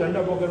पार्टीकै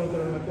झन्डा बोकेर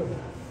उत्रिनमा के हो,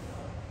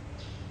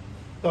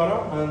 तर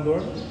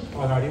आन्दोलन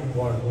अगाडि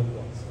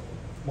बढ्नुपर्छ,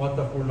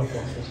 महत्त्वपूर्ण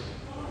पक्ष।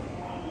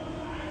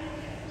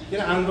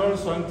 किन आन्दोलन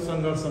संयुक्त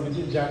सङ्घर्ष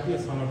समिति जातीय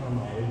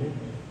सङ्गठनहरूले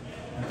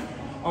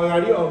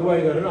अगाडि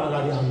अगुवाई गरेर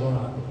अगाडि आन्दोलन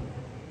आएको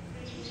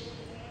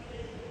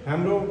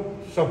हाम्रो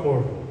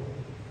सपोर्ट हो।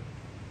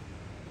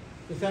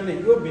 त्यस कारणले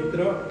यो भित्र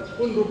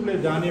कुन रूपले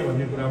जाने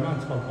भन्ने कुरामा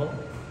छलफल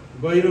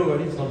गहिरो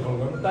गरी छलफल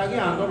गर्नु ताकि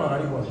आन्दोलन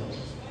अगाडि बढ्छ।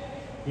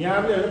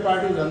 यहाँहरूले होइन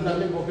पार्टी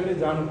झन्डाले बोकेरै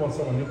जानुपर्छ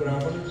भन्ने कुरामा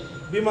पनि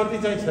विमति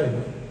चाहिँ छैन,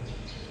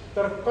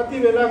 तर कति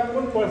बेला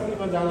कुन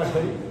परिस्थितिमा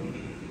जाँदाखेरि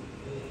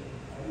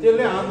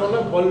त्यसले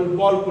आन्दोलनलाई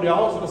बल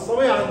पुर्याओस् र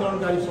सबै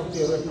आन्दोलनकारी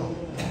शक्तिहरू एक ठाउँ,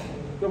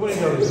 त्यो पनि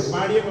जरुरी छ।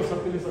 बाँडिएको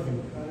शक्तिले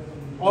सकिन्छ।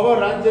 अब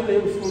राज्यले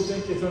उसको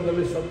चाहिँ के छ,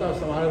 जसले सत्ता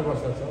सम्हालेर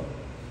बसेको छ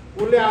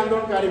उसले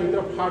आन्दोलनकारीभित्र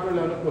फाटो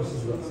ल्याउने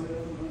कोसिस गर्छ।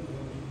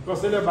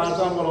 कसैले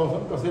वार्तामा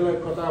बोलाउँछन्, कसैलाई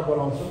कता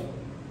बोलाउँछन्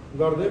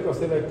गर्दै,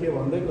 कसैलाई के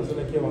भन्दै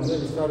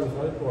बिस्तारै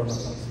बिस्तारै पढ्न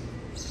सक्छ।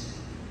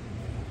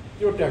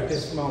 त्यो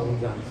ट्याक्टिक्समा ऊ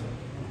जान्छ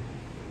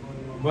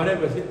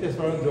भनेपछि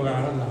त्यसबाट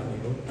जोगाएर लाने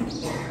हो।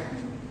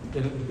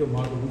 त्यो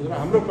महत्त्वपूर्ण र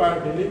हाम्रो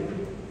पार्टीले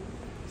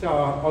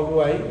चाहिँ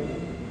अगुवाई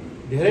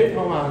धेरै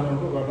ठाउँमा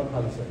आन्दोलनको गर्न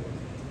थालिसकेको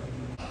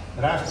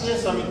छ। राष्ट्रिय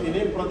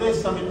समितिले प्रदेश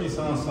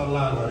समितिसँग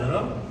सल्लाह गरेर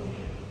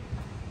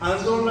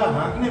आन्दोलनलाई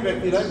हाँक्ने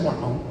व्यक्तिलाई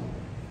पठाउँ,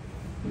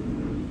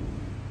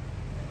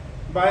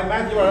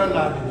 माथिबाट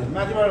लादिदिए।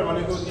 माथिबाट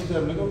भनेको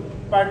भनेको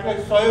पार्टीलाई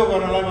सहयोग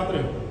गर्नलाई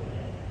मात्रै हो।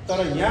 तर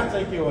यहाँ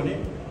चाहिँ के हो भने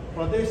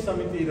प्रदेश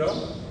समिति र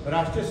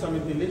राष्ट्रिय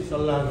समितिले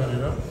सल्लाह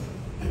गरेर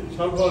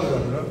छलफल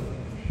गरेर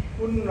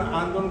कुन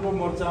आन्दोलनको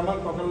मोर्चामा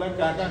कसैलाई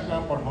कहाँ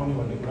पठाउने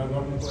भन्ने कुरा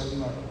गर्ने कुरा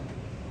चाहिँ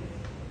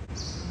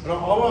र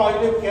अब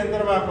अहिले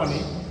केन्द्रमा पनि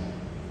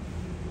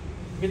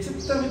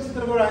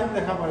विचित्रको राजनीति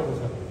देखा परेको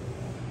छ।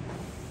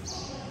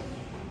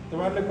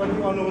 तपाईँहरूले कति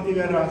अनुभूति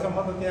गरिरहेको छ। म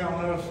त त्यहाँ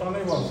उनीहरू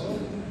सँगै बस्छु,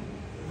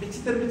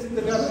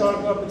 विचित्रका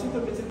तर्क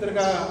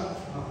विचित्रका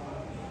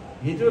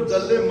हिजो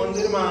जसले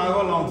मन्दिरमा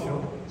आगो लाउँथ्यो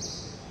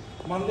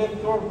मन्दिर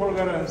तोडफोड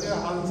गरेर चाहिँ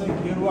आज चाहिँ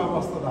गेरुवा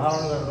वस्त्र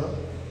धारण गरेर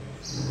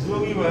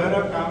जोगी भएर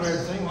कामरेड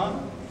चाहिँ उहाँ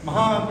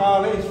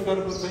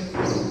महाकालेश्वरको चाहिँ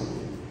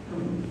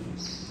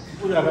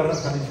पूजा गर्न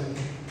थालिसक्यो।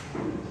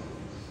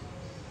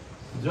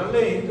 जसले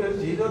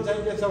हिजो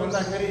चाहिँ के छ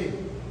भन्दाखेरि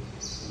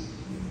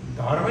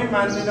धर्मै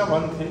मान्दिन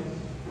भन्थे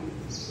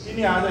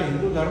तिनी आज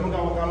हिन्दू धर्मका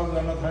वकालत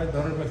गर्न थाले,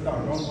 धर्मव्यवस्था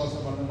हटाउनुपर्छ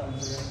भन्न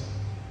थालिसक्यो।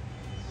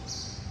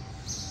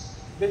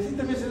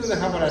 विचित्र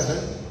देखा परेको छ।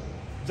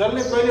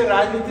 जसले कहिले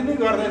राजनीति नै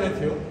गर्दैन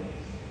थियो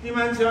ती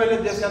मान्छे अहिले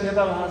देशका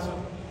नेता भएको छ।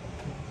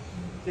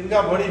 तिनका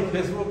बढी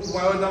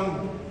फेसबुकमा एकदम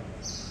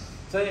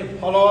चाहिँ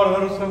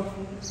फलोवरहरू छ।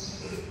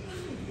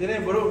 तिनै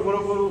बरु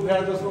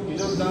उठाएर जसको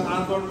हिजो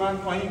आन्दोलनमा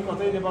कहीँ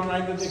कतै नेपाल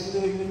राजनीति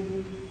देखिँदैन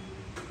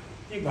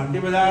ती घन्टी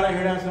बजाएर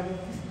हिँडेका छन्।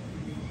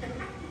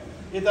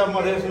 यता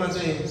मधेसमा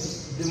चाहिँ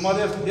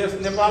मधेस देश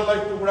नेपाललाई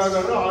टुक्रा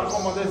गरेर अर्को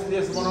मधेस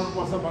देश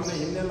बनाउनुपर्छ भन्ने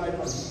हिँड्नेलाई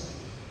पनि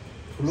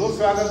ठुलो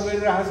स्वागत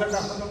गरिरहेको छ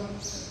काठमाडौँमा।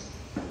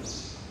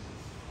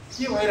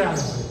 के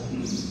भइरहेको छ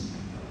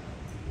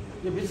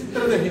यो विचित्र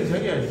देखिन्छ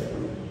कि अहिले।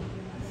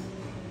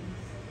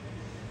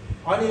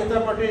 अनि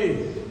यतापट्टि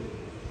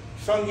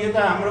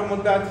सङ्घीयता हाम्रो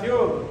मुद्दा थियो,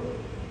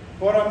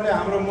 फोरमले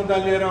हाम्रो मुद्दा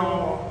लिएर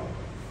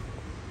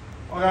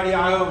अगाडि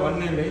आयो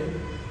भन्नेले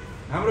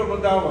हाम्रो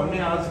मुद्दा हो भन्ने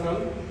आजकल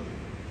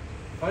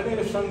होइन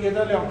यो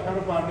सङ्घीयताले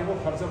अप्ठ्यारो पार्नेको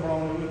खर्च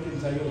बढाउनुको किन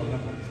चाहियो भन्न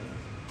थाल्छ।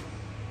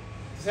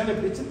 त्यसैले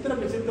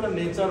विचित्र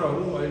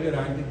नेचरहरू अहिले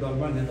राजनीतिक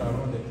दलमा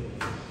नेताहरूमा देखिन्छ।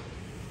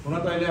 हुन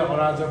त अहिले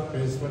अराजक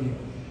फेज पनि हो,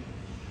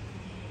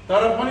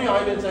 तर पनि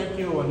अहिले चाहिँ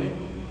के हो भने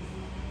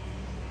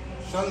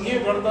सङ्घीय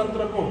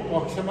गणतन्त्रको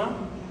पक्षमा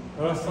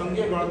र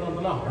सङ्घीय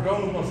गणतन्त्रलाई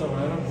हटाउनुपर्छ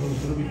भनेर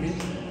ध्रुवीकृत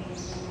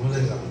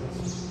हुँदै गएको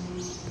छ।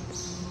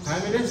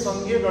 हामीले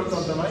सङ्घीय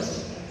गणतन्त्रलाई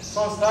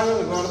संस्थागत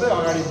गर्दै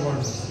अगाडि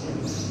बढ्छ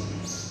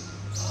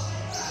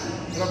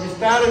र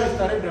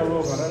बिस्तारै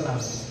डेभलप गरेर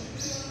लाग्छ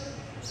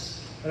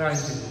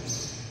राजनीति।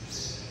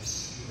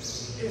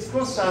 यसको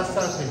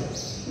साथसाथै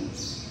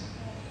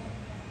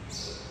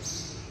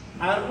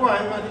अर्को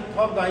हामीमाथि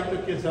थप दायित्व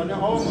के छ भने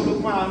अब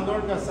मुलुकमा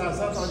आन्दोलनका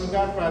साथसाथ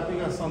अधिकार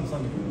प्राप्तिका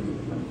सँगसँगै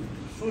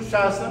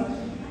सुशासन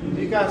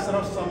विकास र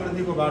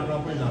समृद्धिको बाटोमा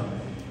पनि जानु।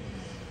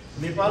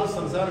 नेपाल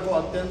संसारको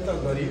अत्यन्त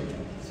गरिब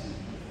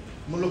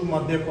मुलुक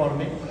मध्ये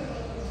पर्ने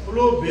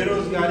ठुलो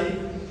बेरोजगारीको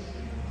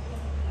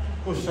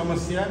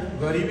समस्या,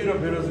 गरिबी र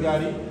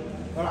बेरोजगारी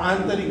र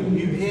आन्तरिक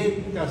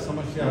विभेदका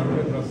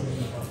समस्याहरूले ग्रसित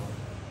छ।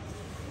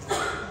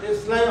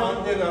 त्यसलाई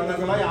अन्त्य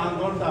गर्नको लागि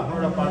आन्दोलन त आफ्नो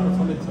एउटा बाटो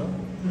छँदैछ,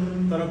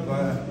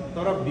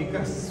 तर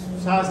विकास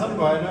शासन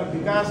भएन,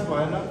 विकास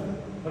भएन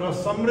र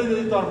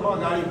समृद्धितर्फ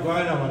अगाडि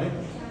गएन भने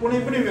कुनै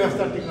पनि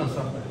व्यवस्था टिक्न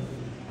सक्दैन।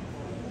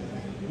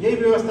 यही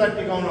व्यवस्था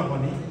टिकाउन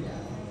पनि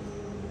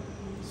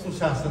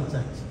सुशासन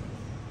चाहिन्छ,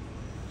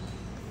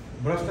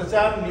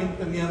 भ्रष्टाचार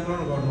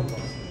नियन्त्रण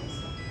गर्नुपर्छ,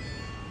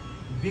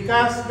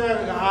 विकासका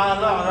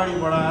आला अगाडि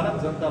बढाएर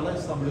जनतालाई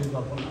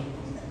समृद्धितर्फ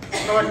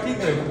नभए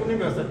टिक्दैन, कुनै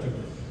व्यवस्था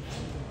टिक्दैन।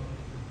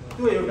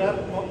 त्यो एउटा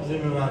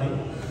जिम्मेवारी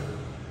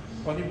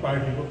पनि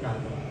पार्टीको काम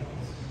हो।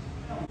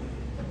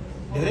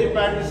 धेरै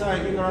पार्टीसँग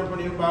एकीकरण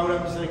पनि हो।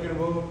 बाबुराम एकीकरण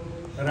भयो,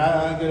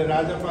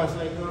 राजपा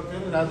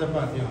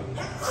राजपा थियो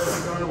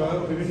एकीकरण भयो,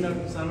 विभिन्न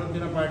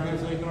सानोतिनो पार्टीहरू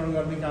एकीकरण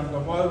गर्ने काम त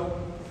भयो।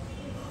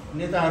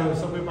 नेताहरू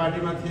सबै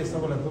पार्टीमा थिए,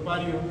 सबैलाई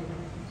थुपारियो।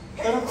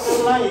 तर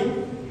त्यसलाई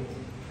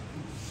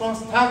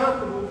संस्थागत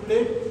रूपले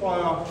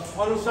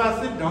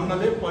अनुशासित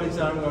ढङ्गले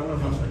परिचालन गर्न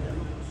नसक्यो।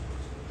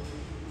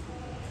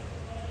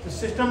 त्यो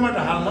सिस्टममा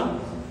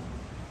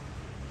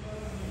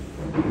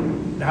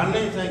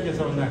ढाल्नै चाहिँ के छ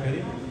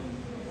भन्दाखेरि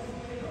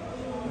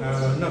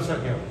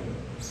नसक्यो।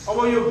 अब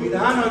यो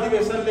विधान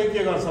अधिवेशनले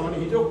के गर्छ भने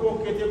हिजोको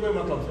के थियो कोही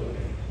मतलब छैन।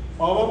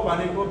 अब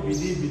भनेको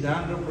विधि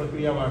विधान र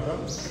प्रक्रियाबाट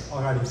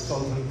अगाडि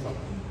चल्छन्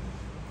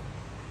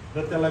र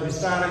त्यसलाई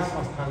बिस्तारै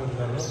संस्थागत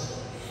गरेर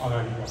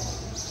अगाडि बढ्छ।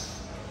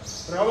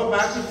 र अब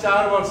बाँकी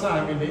 4 वर्ष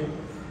हामीले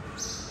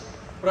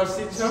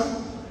प्रशिक्षण,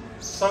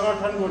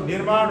 सङ्गठनको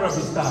निर्माण र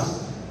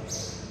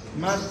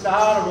विस्तारमा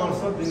 4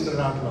 वर्ष दिन र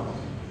रात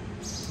लगाउँछ।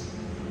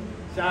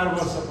 4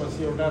 वर्षपछि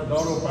एउटा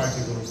दौरो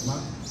पार्टीको रूपमा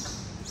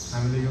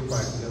हामीले यो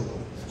पार्टीलाई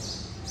उठाउँछ।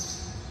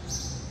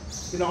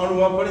 किन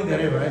अनुभव पनि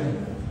धेरै भयो नि,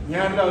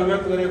 यहाँहरूले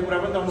अभिव्यक्त गरेको कुरा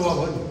पनि त अनुभव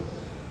हो नि,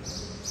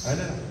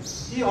 होइन?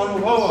 यी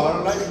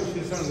अनुभवहरूलाई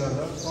विश्लेषण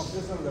गरेर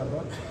संश्लेषण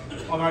गरेर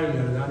अगाडि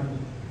लिएर जाने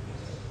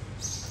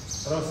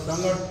र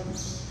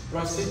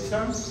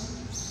प्रशिक्षण,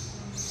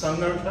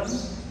 सङ्गठन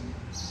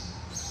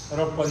र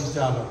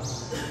परिचालन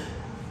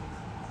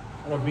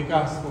र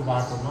विकासको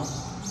बाटोमा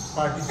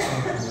पार्टी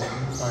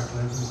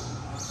पार्टीलाई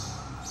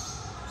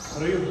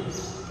र यो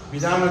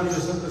विधान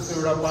अधिवेशन त्यसको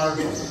एउटा पार्ट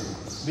हो।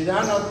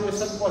 विधान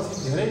अधिवेशन पछि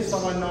धेरै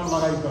समय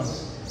नलगाइकन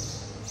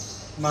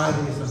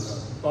महाधिवेशन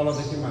गर्छ,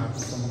 तलदेखि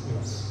माथिसम्म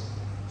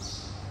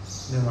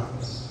निर्माण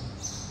गर्छ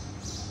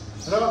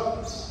र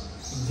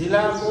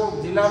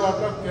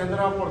जिल्लाबाट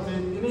केन्द्रमा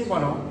प्रतिनिधि नै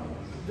बनाऊ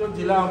जो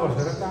जिल्लामा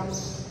बसेर काम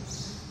गर्छ।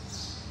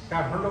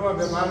 काठमाडौँमा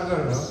व्यापार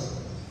गरेर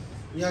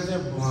यहाँ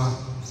चाहिँ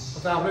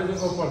आफूले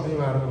चाहिँ प्रतिनिधि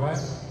भएर भए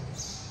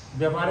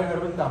व्यापारै गरेर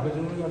पनि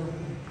तापेजुङ गर्नु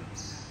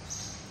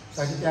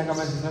ताकि त्यहाँका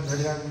मान्छेसँग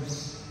भेटिरहेको हुन्छ।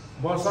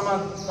 वर्षमा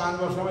 5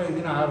 वर्षमा एक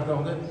दिन आएर त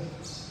हुँदैन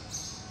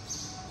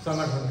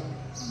सङ्गठन।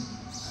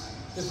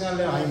 त्यस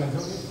कारणले हामी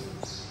भन्छौँ कि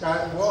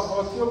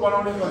अब त्यो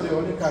बनाउने कसले हो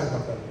भने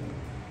कार्यकर्ताले,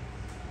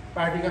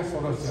 पार्टीका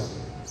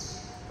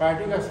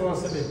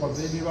सदस्यले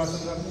प्रतिनिधि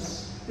निर्वाचन गर्ने,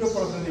 त्यो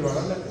प्रतिनिधिबाट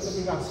नेतृत्व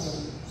विकास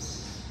गर्ने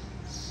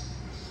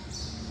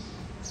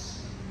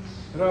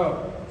र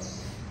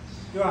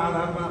त्यो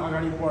आधारमा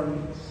अगाडि बढ्ने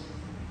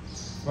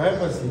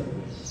भएपछि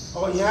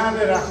अब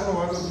यहाँले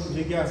राख्नुभएको जुन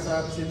जिज्ञासा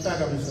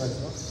चिन्ताका विषय छ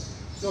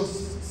त्यो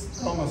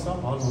क्रमशः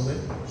हल हुँदै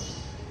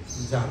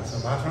जान्छ।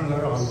 भाषण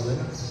गरेर हल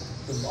हुँदैन,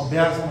 त्यो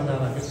अभ्यासमा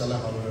जाँदाखेरि त्यसलाई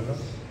हल गरेर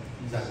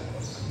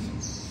जानुपर्छ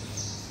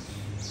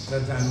र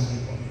जानु पनि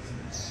पर्छ।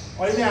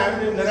 अहिले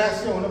हामीले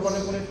निराश्य हुनुपर्ने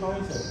कुनै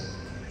ठाउँ छैन।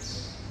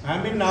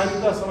 हामी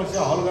नागरिकता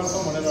समस्या हल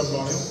गर्छौँ भनेर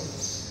लड्यौँ,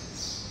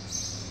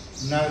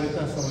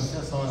 नागरिकता समस्या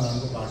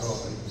समाधानको बाटो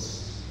अगाडि बढ्यो।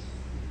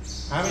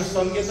 हामी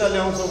सङ्घीयता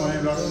ल्याउँछौँ भने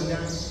लड्यौँ,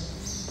 ल्यायौँ,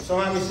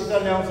 समावेशिता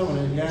ल्याउँछौँ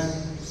भने ल्यायौँ,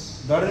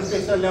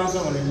 धर्मपेक्षा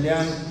ल्याउँछौँ भने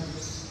ल्यायौँ।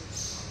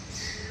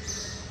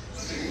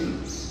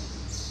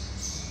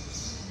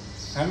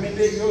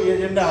 हामीले यो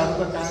एजेन्डाहरू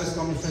त काङ्ग्रेस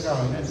कम्युनिस्टका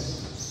होइन,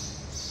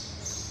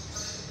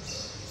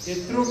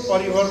 यत्रो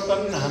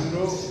परिवर्तन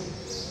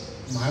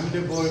हामीले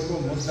बोकेको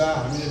मुद्दा,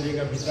 हामीले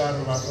लिएका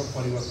विचारबाट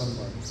परिवर्तन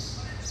भयो।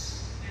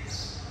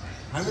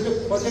 हामीले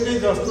खोजेकै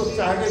जस्तो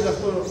चाहेकै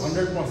जस्तो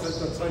 100%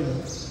 त छैन,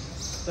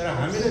 तर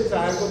हामीले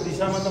चाहेको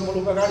दिशामा त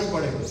मुलुक अगाडि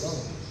बढेको छ।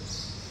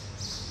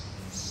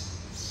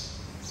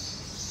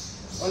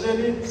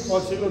 अलिअलि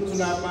पछिल्लो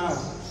चुनावमा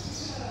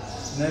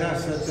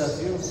नैराश्यता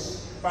थियो,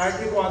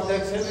 पार्टीको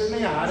अध्यक्षले नै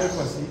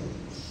हारेपछि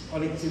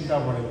अलिक चिन्ता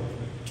बढेको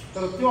थियो,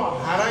 तर त्यो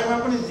हाराइमा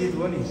पनि जित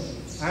हो नि।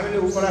 हामीले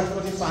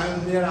उपराष्ट्रपति पायौँ,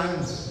 लिएर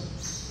आयौँ।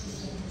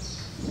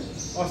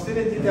 अस्ति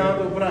नै जित्यो त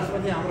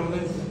उपराष्ट्रपति हाम्रो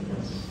हुँदैन,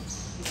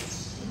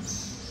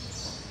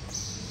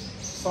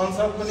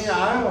 संसद पनि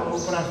आयो,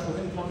 उपराष्ट्रपति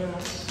पनि थपेर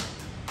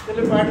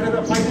त्यसले पार्टीले त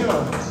फाइदै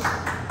भयो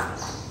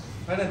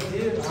होइन।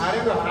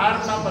 हारेको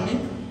हारमा पनि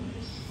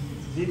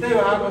जितै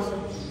भएको छ।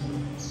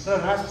 र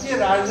राष्ट्रिय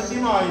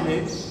राजनीतिमा अहिले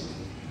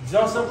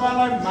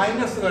जसपालाई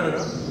माइनस गरेर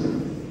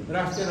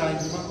राष्ट्रिय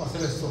राजनीतिमा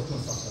कसैले सोच्न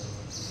सक्दैन।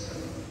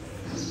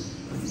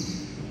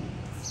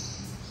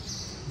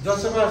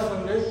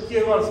 जसपाले के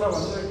गर्छ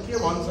भनेर के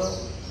भन्छ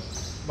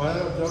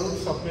भनेर जरुर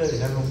सबै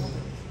हेर्नु।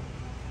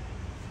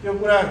 त्यो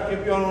कुरा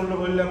केपी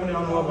ओलीले पनि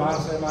अनुभव भएको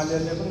छ,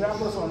 एमालेले पनि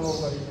राम्रोसँग अनुभव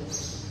गरे,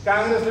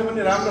 काङ्ग्रेसले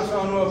पनि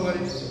राम्रोसँग अनुभव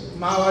गरे,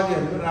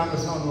 माओवादीहरूले पनि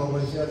राम्रोसँग अनुभव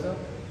गरिसकेको छ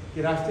कि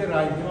राष्ट्रिय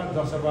राजनीतिमा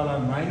जसपालाई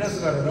माइनस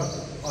गरेर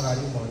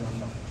अगाडि बढ्न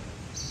सक्छ।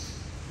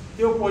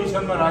 त्यो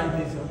पोजिसनमा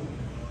राजनीति छ,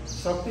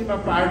 शक्तिमा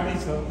पार्टी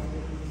छ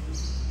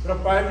र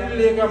पार्टीले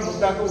लिएका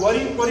मुद्दाको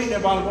वरिपरि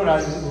नेपालको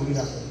राजनीति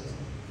घुमिरहेको छ।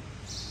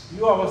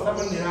 यो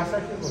अवस्थामा निराशा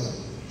के होला,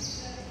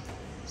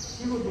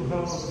 के को दुःख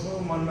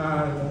मनमा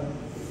आएर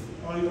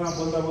अलिक उहाँ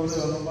बोल्दा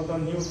भन्नु म त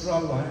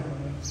न्युट्रल भएँ,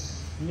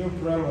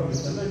 न्युट्रल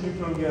भन्छ नि,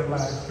 न्युट्रल गियर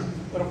लाग्यो,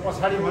 तर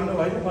पछाडि भन्नु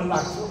होइन मन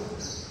लाग्छु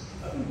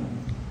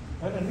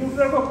होइन।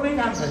 न्युट्रलको कुनै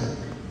काम छैन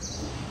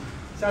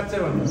साँच्चै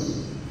भन्नु।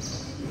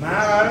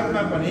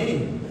 महाभारतमा पनि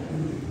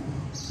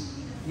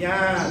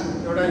यहाँ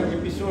एउटा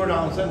एपिसोड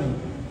आउँछ नि,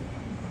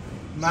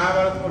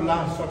 महाभारतको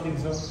लास्ट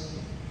सकिन्छ,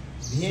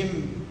 भीम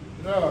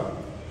र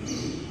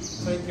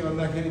चाहिँ के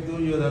भन्दाखेरि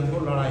दुर्योधनको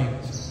लडाइँ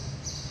हुन्छ।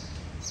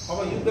 अब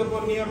युद्धको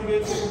नियमले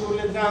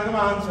उसले जाँगमा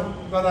हान्छ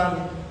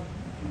गदाले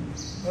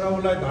र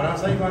उसलाई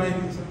धराशायी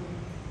बनाइदिन्छ।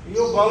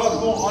 यो गलत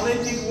हो,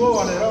 अनैतिक हो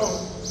भनेर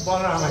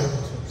बलराम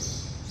आइपुग्छ।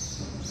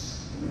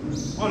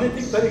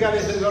 अनैतिक तरिकाले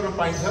यसरी गर्न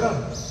पाइन्छ र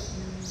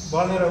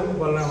भनेर ऊ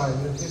बलराम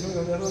आइपुग्छ। त्यसो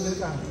गरेर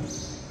काम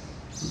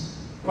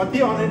कति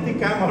अनैतिक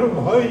कामहरू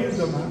भयो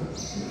युद्धमा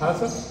थाहा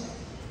छ।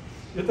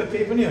 यो त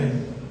केही पनि होइन।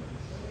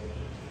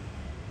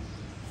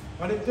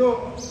 अनि त्यो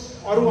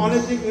अरू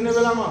अनैतिक हुने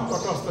बेलामा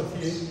तटस्थ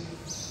थिए,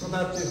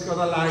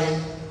 कता लागे,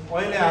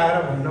 अहिले आएर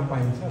भन्न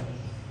पाइन्छ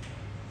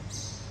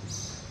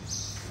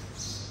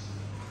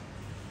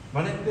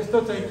भने त्यस्तो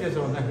चाहिँ के छ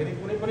भन्दाखेरि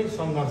कुनै पनि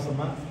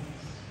सङ्घर्षमा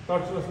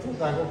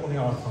तटस्थताको कुनै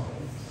अर्थ हो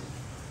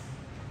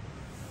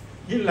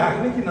कि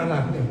लाग्ने कि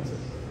नलाग्ने हुन्छ।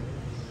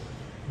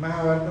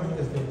 महाभारतमा पनि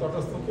त्यस्तै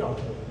तटस्थ के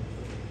अर्थ हो,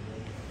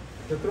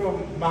 त्यत्रो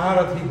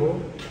महारथी हो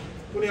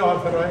कुनै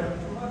अर्थ रह्यो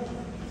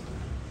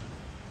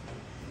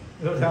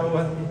एउटा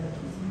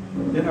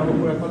अब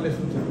कुरा कसले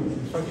सुन्छ,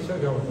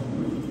 सकिसक्यो अब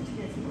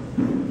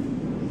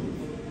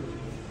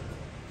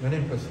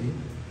भनेपछि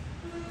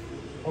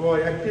अब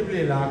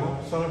एक्टिभली लागौँ,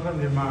 सङ्गठन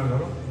निर्माण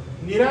गरौँ।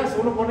 निराश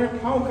हुनुपर्ने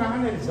ठाउँ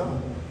कहाँनिर छ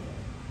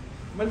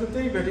मैले त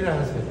त्यही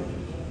भेटिरहेको छु।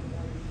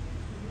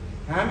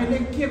 हामीले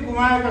के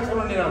गुमाएका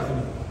छौँ निराश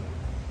हुनु।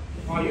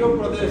 यो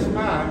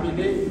प्रदेशमा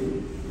हामीले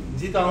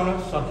जिताउन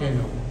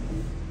सकेनौँ।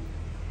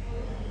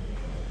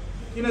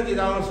 किन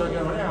जिताउन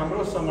सक्यो भने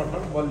हाम्रो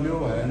सङ्गठन बलियो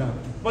भएन।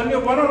 बलियो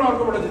बनाउन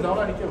अर्कोबाट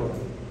जिताउला नि के हो।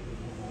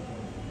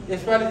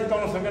 यसपालि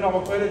जिताउन सकेन, अब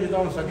कहिले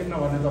जिताउन सकिन्न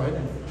भन्ने त होइन।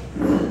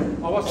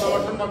 अब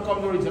सङ्गठनमा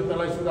कमजोरी छ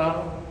त्यसलाई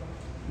सुधारौँ,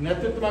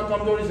 नेतृत्वमा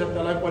कमजोरी छ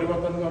त्यसलाई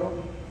परिवर्तन गरौँ,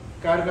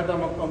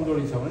 कार्यकर्तामा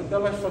कमजोरी छ भने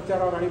त्यसलाई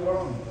सच्याएर अगाडि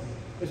बढाउँ।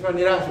 यसमा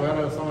निराश भएर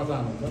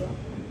समाधान हुन्छ र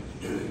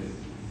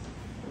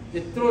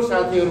यत्रो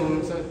साथीहरू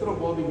हुनुहुन्छ, यत्रो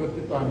बौद्धिक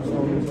व्यक्तित्व हामीसँग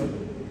हुनुहुन्छ,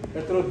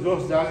 यत्रो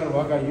जोस जागर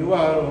भएका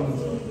युवाहरू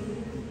हुनुहुन्छ।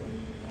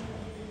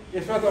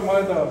 यसमा त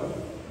मलाई त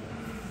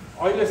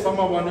अहिलेसम्म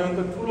भन्यो भने त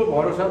ठुलो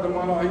भरोसा त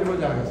मलाई अहिले पो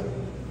जाएको छ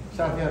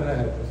साथीहरूलाई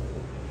हेरेपछि।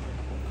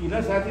 किन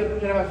साथीहरू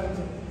निराश हुन्छ?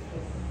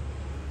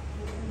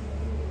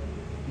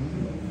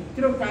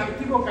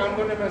 यतिको काम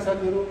गर्ने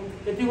साथीहरू,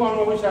 यतिको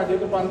अनुभवी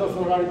साथीहरू त 5-10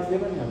 वर्ष अगाडि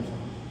थिएन नि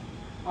हामीसँग,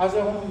 आज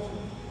हुनुहुन्छ।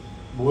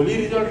 भोलि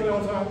रिजल्ट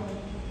ल्याउँछ,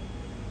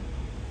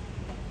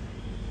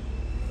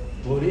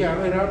 भोलि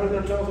हामी राम्रो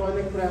रिजल्ट ल्याउँछ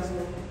अहिलेको प्रयास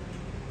गर्छौँ।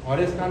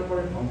 हरेस खान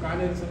पऱ्यो, ठाउँ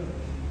कहाँनिर छ,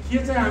 के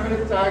चाहिँ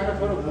हामीले चाहेको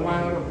थोरै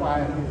घुमाएर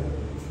पाएन।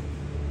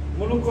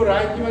 मुलुकको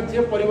राजनीतिमा जे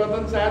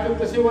परिवर्तन चाहेको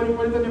त्यसै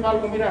वरिपरि त नेपाल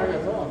घुमिरहेको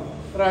छ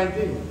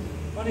राजनीति।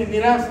 अनि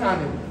निराश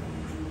कहाँनिर?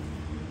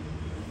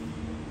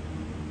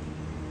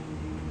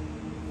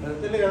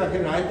 त्यसले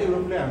गर्दाखेरि राजनीतिक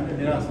रूपले हामीले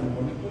निराश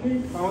हुनुपर्ने कुनै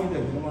ठाउँ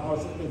देख्दैनौँ,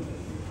 आवश्यकता छ।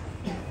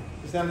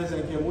 त्यसैले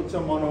चाहिँ के उच्च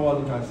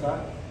मनोबलका साथ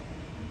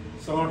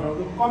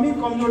सङ्गठनको कमी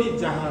कमजोरी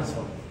जहाँ छ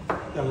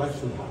त्यसलाई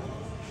सुधार,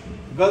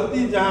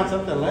 गल्ती जहाँ छ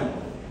त्यसलाई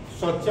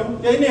सक्षम,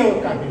 त्यही नै हो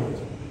काफी हुन्छ।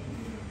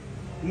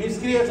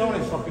 निष्क्रिय छ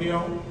भने सक्रिय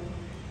हौँ,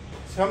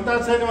 क्षमता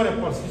छैन भने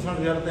प्रशिक्षण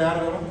दिएर तयार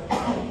गरौँ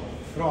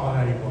र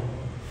अगाडि बढौँ।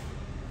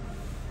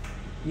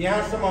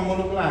 यहाँसम्म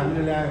मुलुकलाई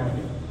हामीले ल्यायौँ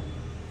भने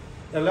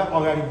त्यसलाई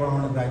अगाडि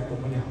बढाउने दायित्व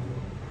पनि हाम्रो।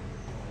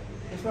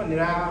 यसमा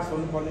निराश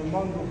हुनुपर्ने,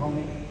 मन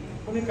दुखाउने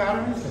कुनै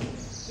कारणै छैन।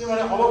 त्यो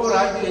भने अबको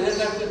राजनीतिक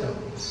एजेन्डा के त?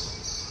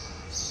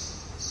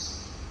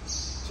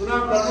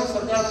 चुनाव लड्ने,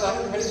 सरकार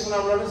चाल्ने, फेरि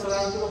चुनाव लड्ने,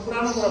 सरकारको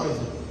पुरानो कुरा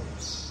भइसक्यो।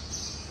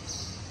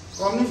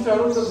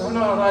 कम्युनिस्टहरू त झन्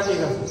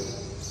अगाडिएका छन्,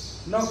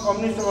 न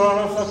कम्युनिस्ट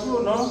बनाउन सक्यो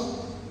न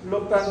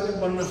लोकतान्त्रिक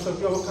बन्न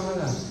सक्यो। अब कहाँ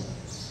जान्छ?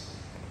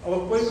 अब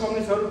कोही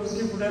कम्युनिस्टहरू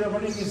फुटेर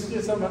पनि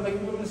निस्किएछ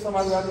भन्दाखेरि पनि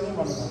समाजवादी नै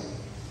बन्न थाल्यो।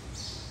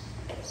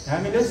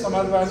 हामीले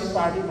समाजवादी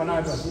पार्टी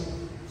बनाएपछि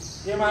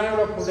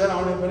एमालेबाट फुटेर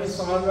आउने पनि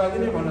समाजवादी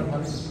नै भन्न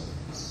थाल्यो।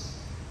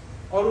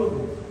 अरू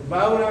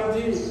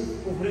बाबुरामजी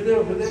उफ्रिँदै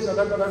उफ्रिँदै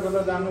कता कता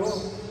कता जानुभयो,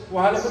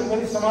 उहाँले पनि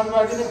फेरि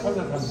समाजवादी नै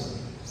खोज्न थाल्यो।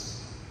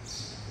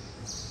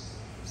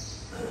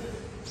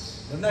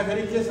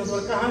 भन्दाखेरि के छ,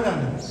 कहाँ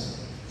जाने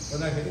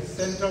भन्दाखेरि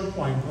सेन्ट्रल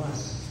पोइन्टमा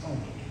छौँ।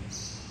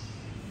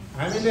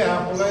 हामीले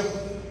आफूलाई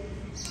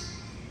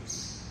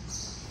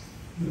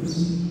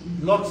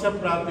लक्ष्य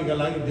प्राप्तिका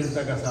लागि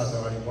दृढताका साथ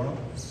अगाडि बढौँ।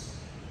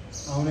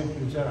 आउने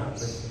फ्युचर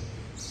हाम्रै छ।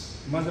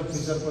 म त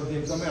फ्युचरप्रति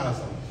एकदमै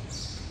आशा हुन्छ।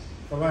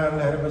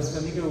 तपाईँहरूलाई हेरेपछि त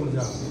निकै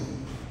ऊर्जा हुन्छ।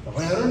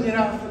 तपाईँहरू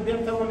निराश,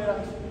 व्यक्तको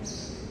निराश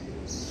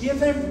के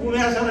चाहिँ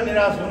गुमेर छ र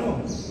निराश हुनु?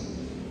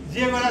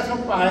 जे गरेर सब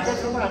पाएकै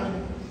छ त हामीले,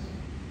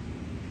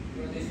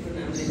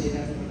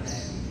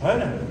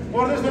 होइन?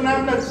 प्रदेशको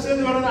नामलाई चेन्ज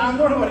गरेर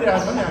आन्दोलन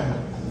गरिरहेको छ नि हामी।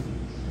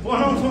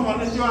 बनाउँछौँ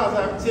भन्ने त्यो आज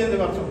हामी चेन्ज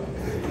गर्छौँ,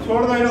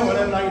 छोड्दैनौँ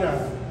भनेर लागिरहेको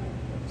छ।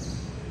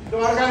 त्यो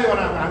अर्काले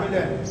बनाएको,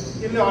 हामीले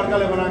तिमीले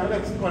अर्काले बनाएकोलाई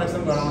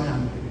करेक्सन गराउने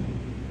हामी,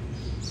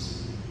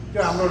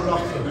 त्यो हाम्रो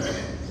लक्ष्य हो।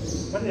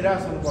 पनि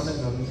निराश हुनुपर्ने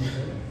जरुरी छ।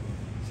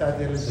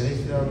 साथीहरूले धेरै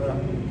सुझाव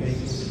राख्नु केही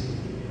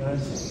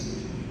रहन्छ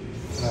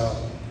र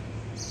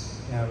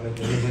यहाँहरूलाई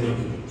धेरै धेरै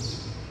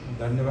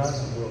धन्यवाद।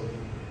 हाम्रो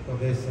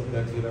प्रदेश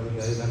अध्यक्षलाई पनि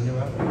धेरै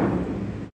धन्यवाद।